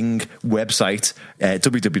spiffing website,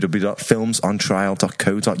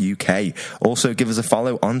 www.filmsontrial.co.uk. Also, give us a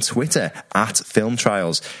follow on Twitter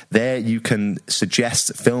 @FilmTrials. There you can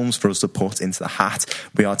suggest films for us to put into the hat.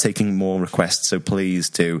 We are taking more requests, so please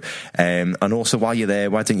do. And also, while you're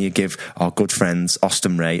there, why don't you give our good friends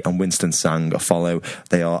Austin Ray and Winston Sang a follow?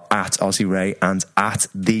 They are @Aussie Ray and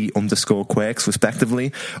 @the_Quirks,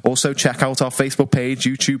 respectively. Also, check out our Facebook page,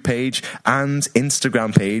 YouTube page, and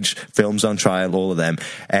Instagram page, Films on Trial, all of them.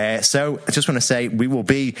 So I just want to say we will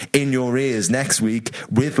be in your ears next week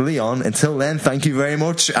with Leon. Until then, thank you very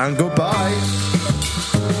much and goodbye.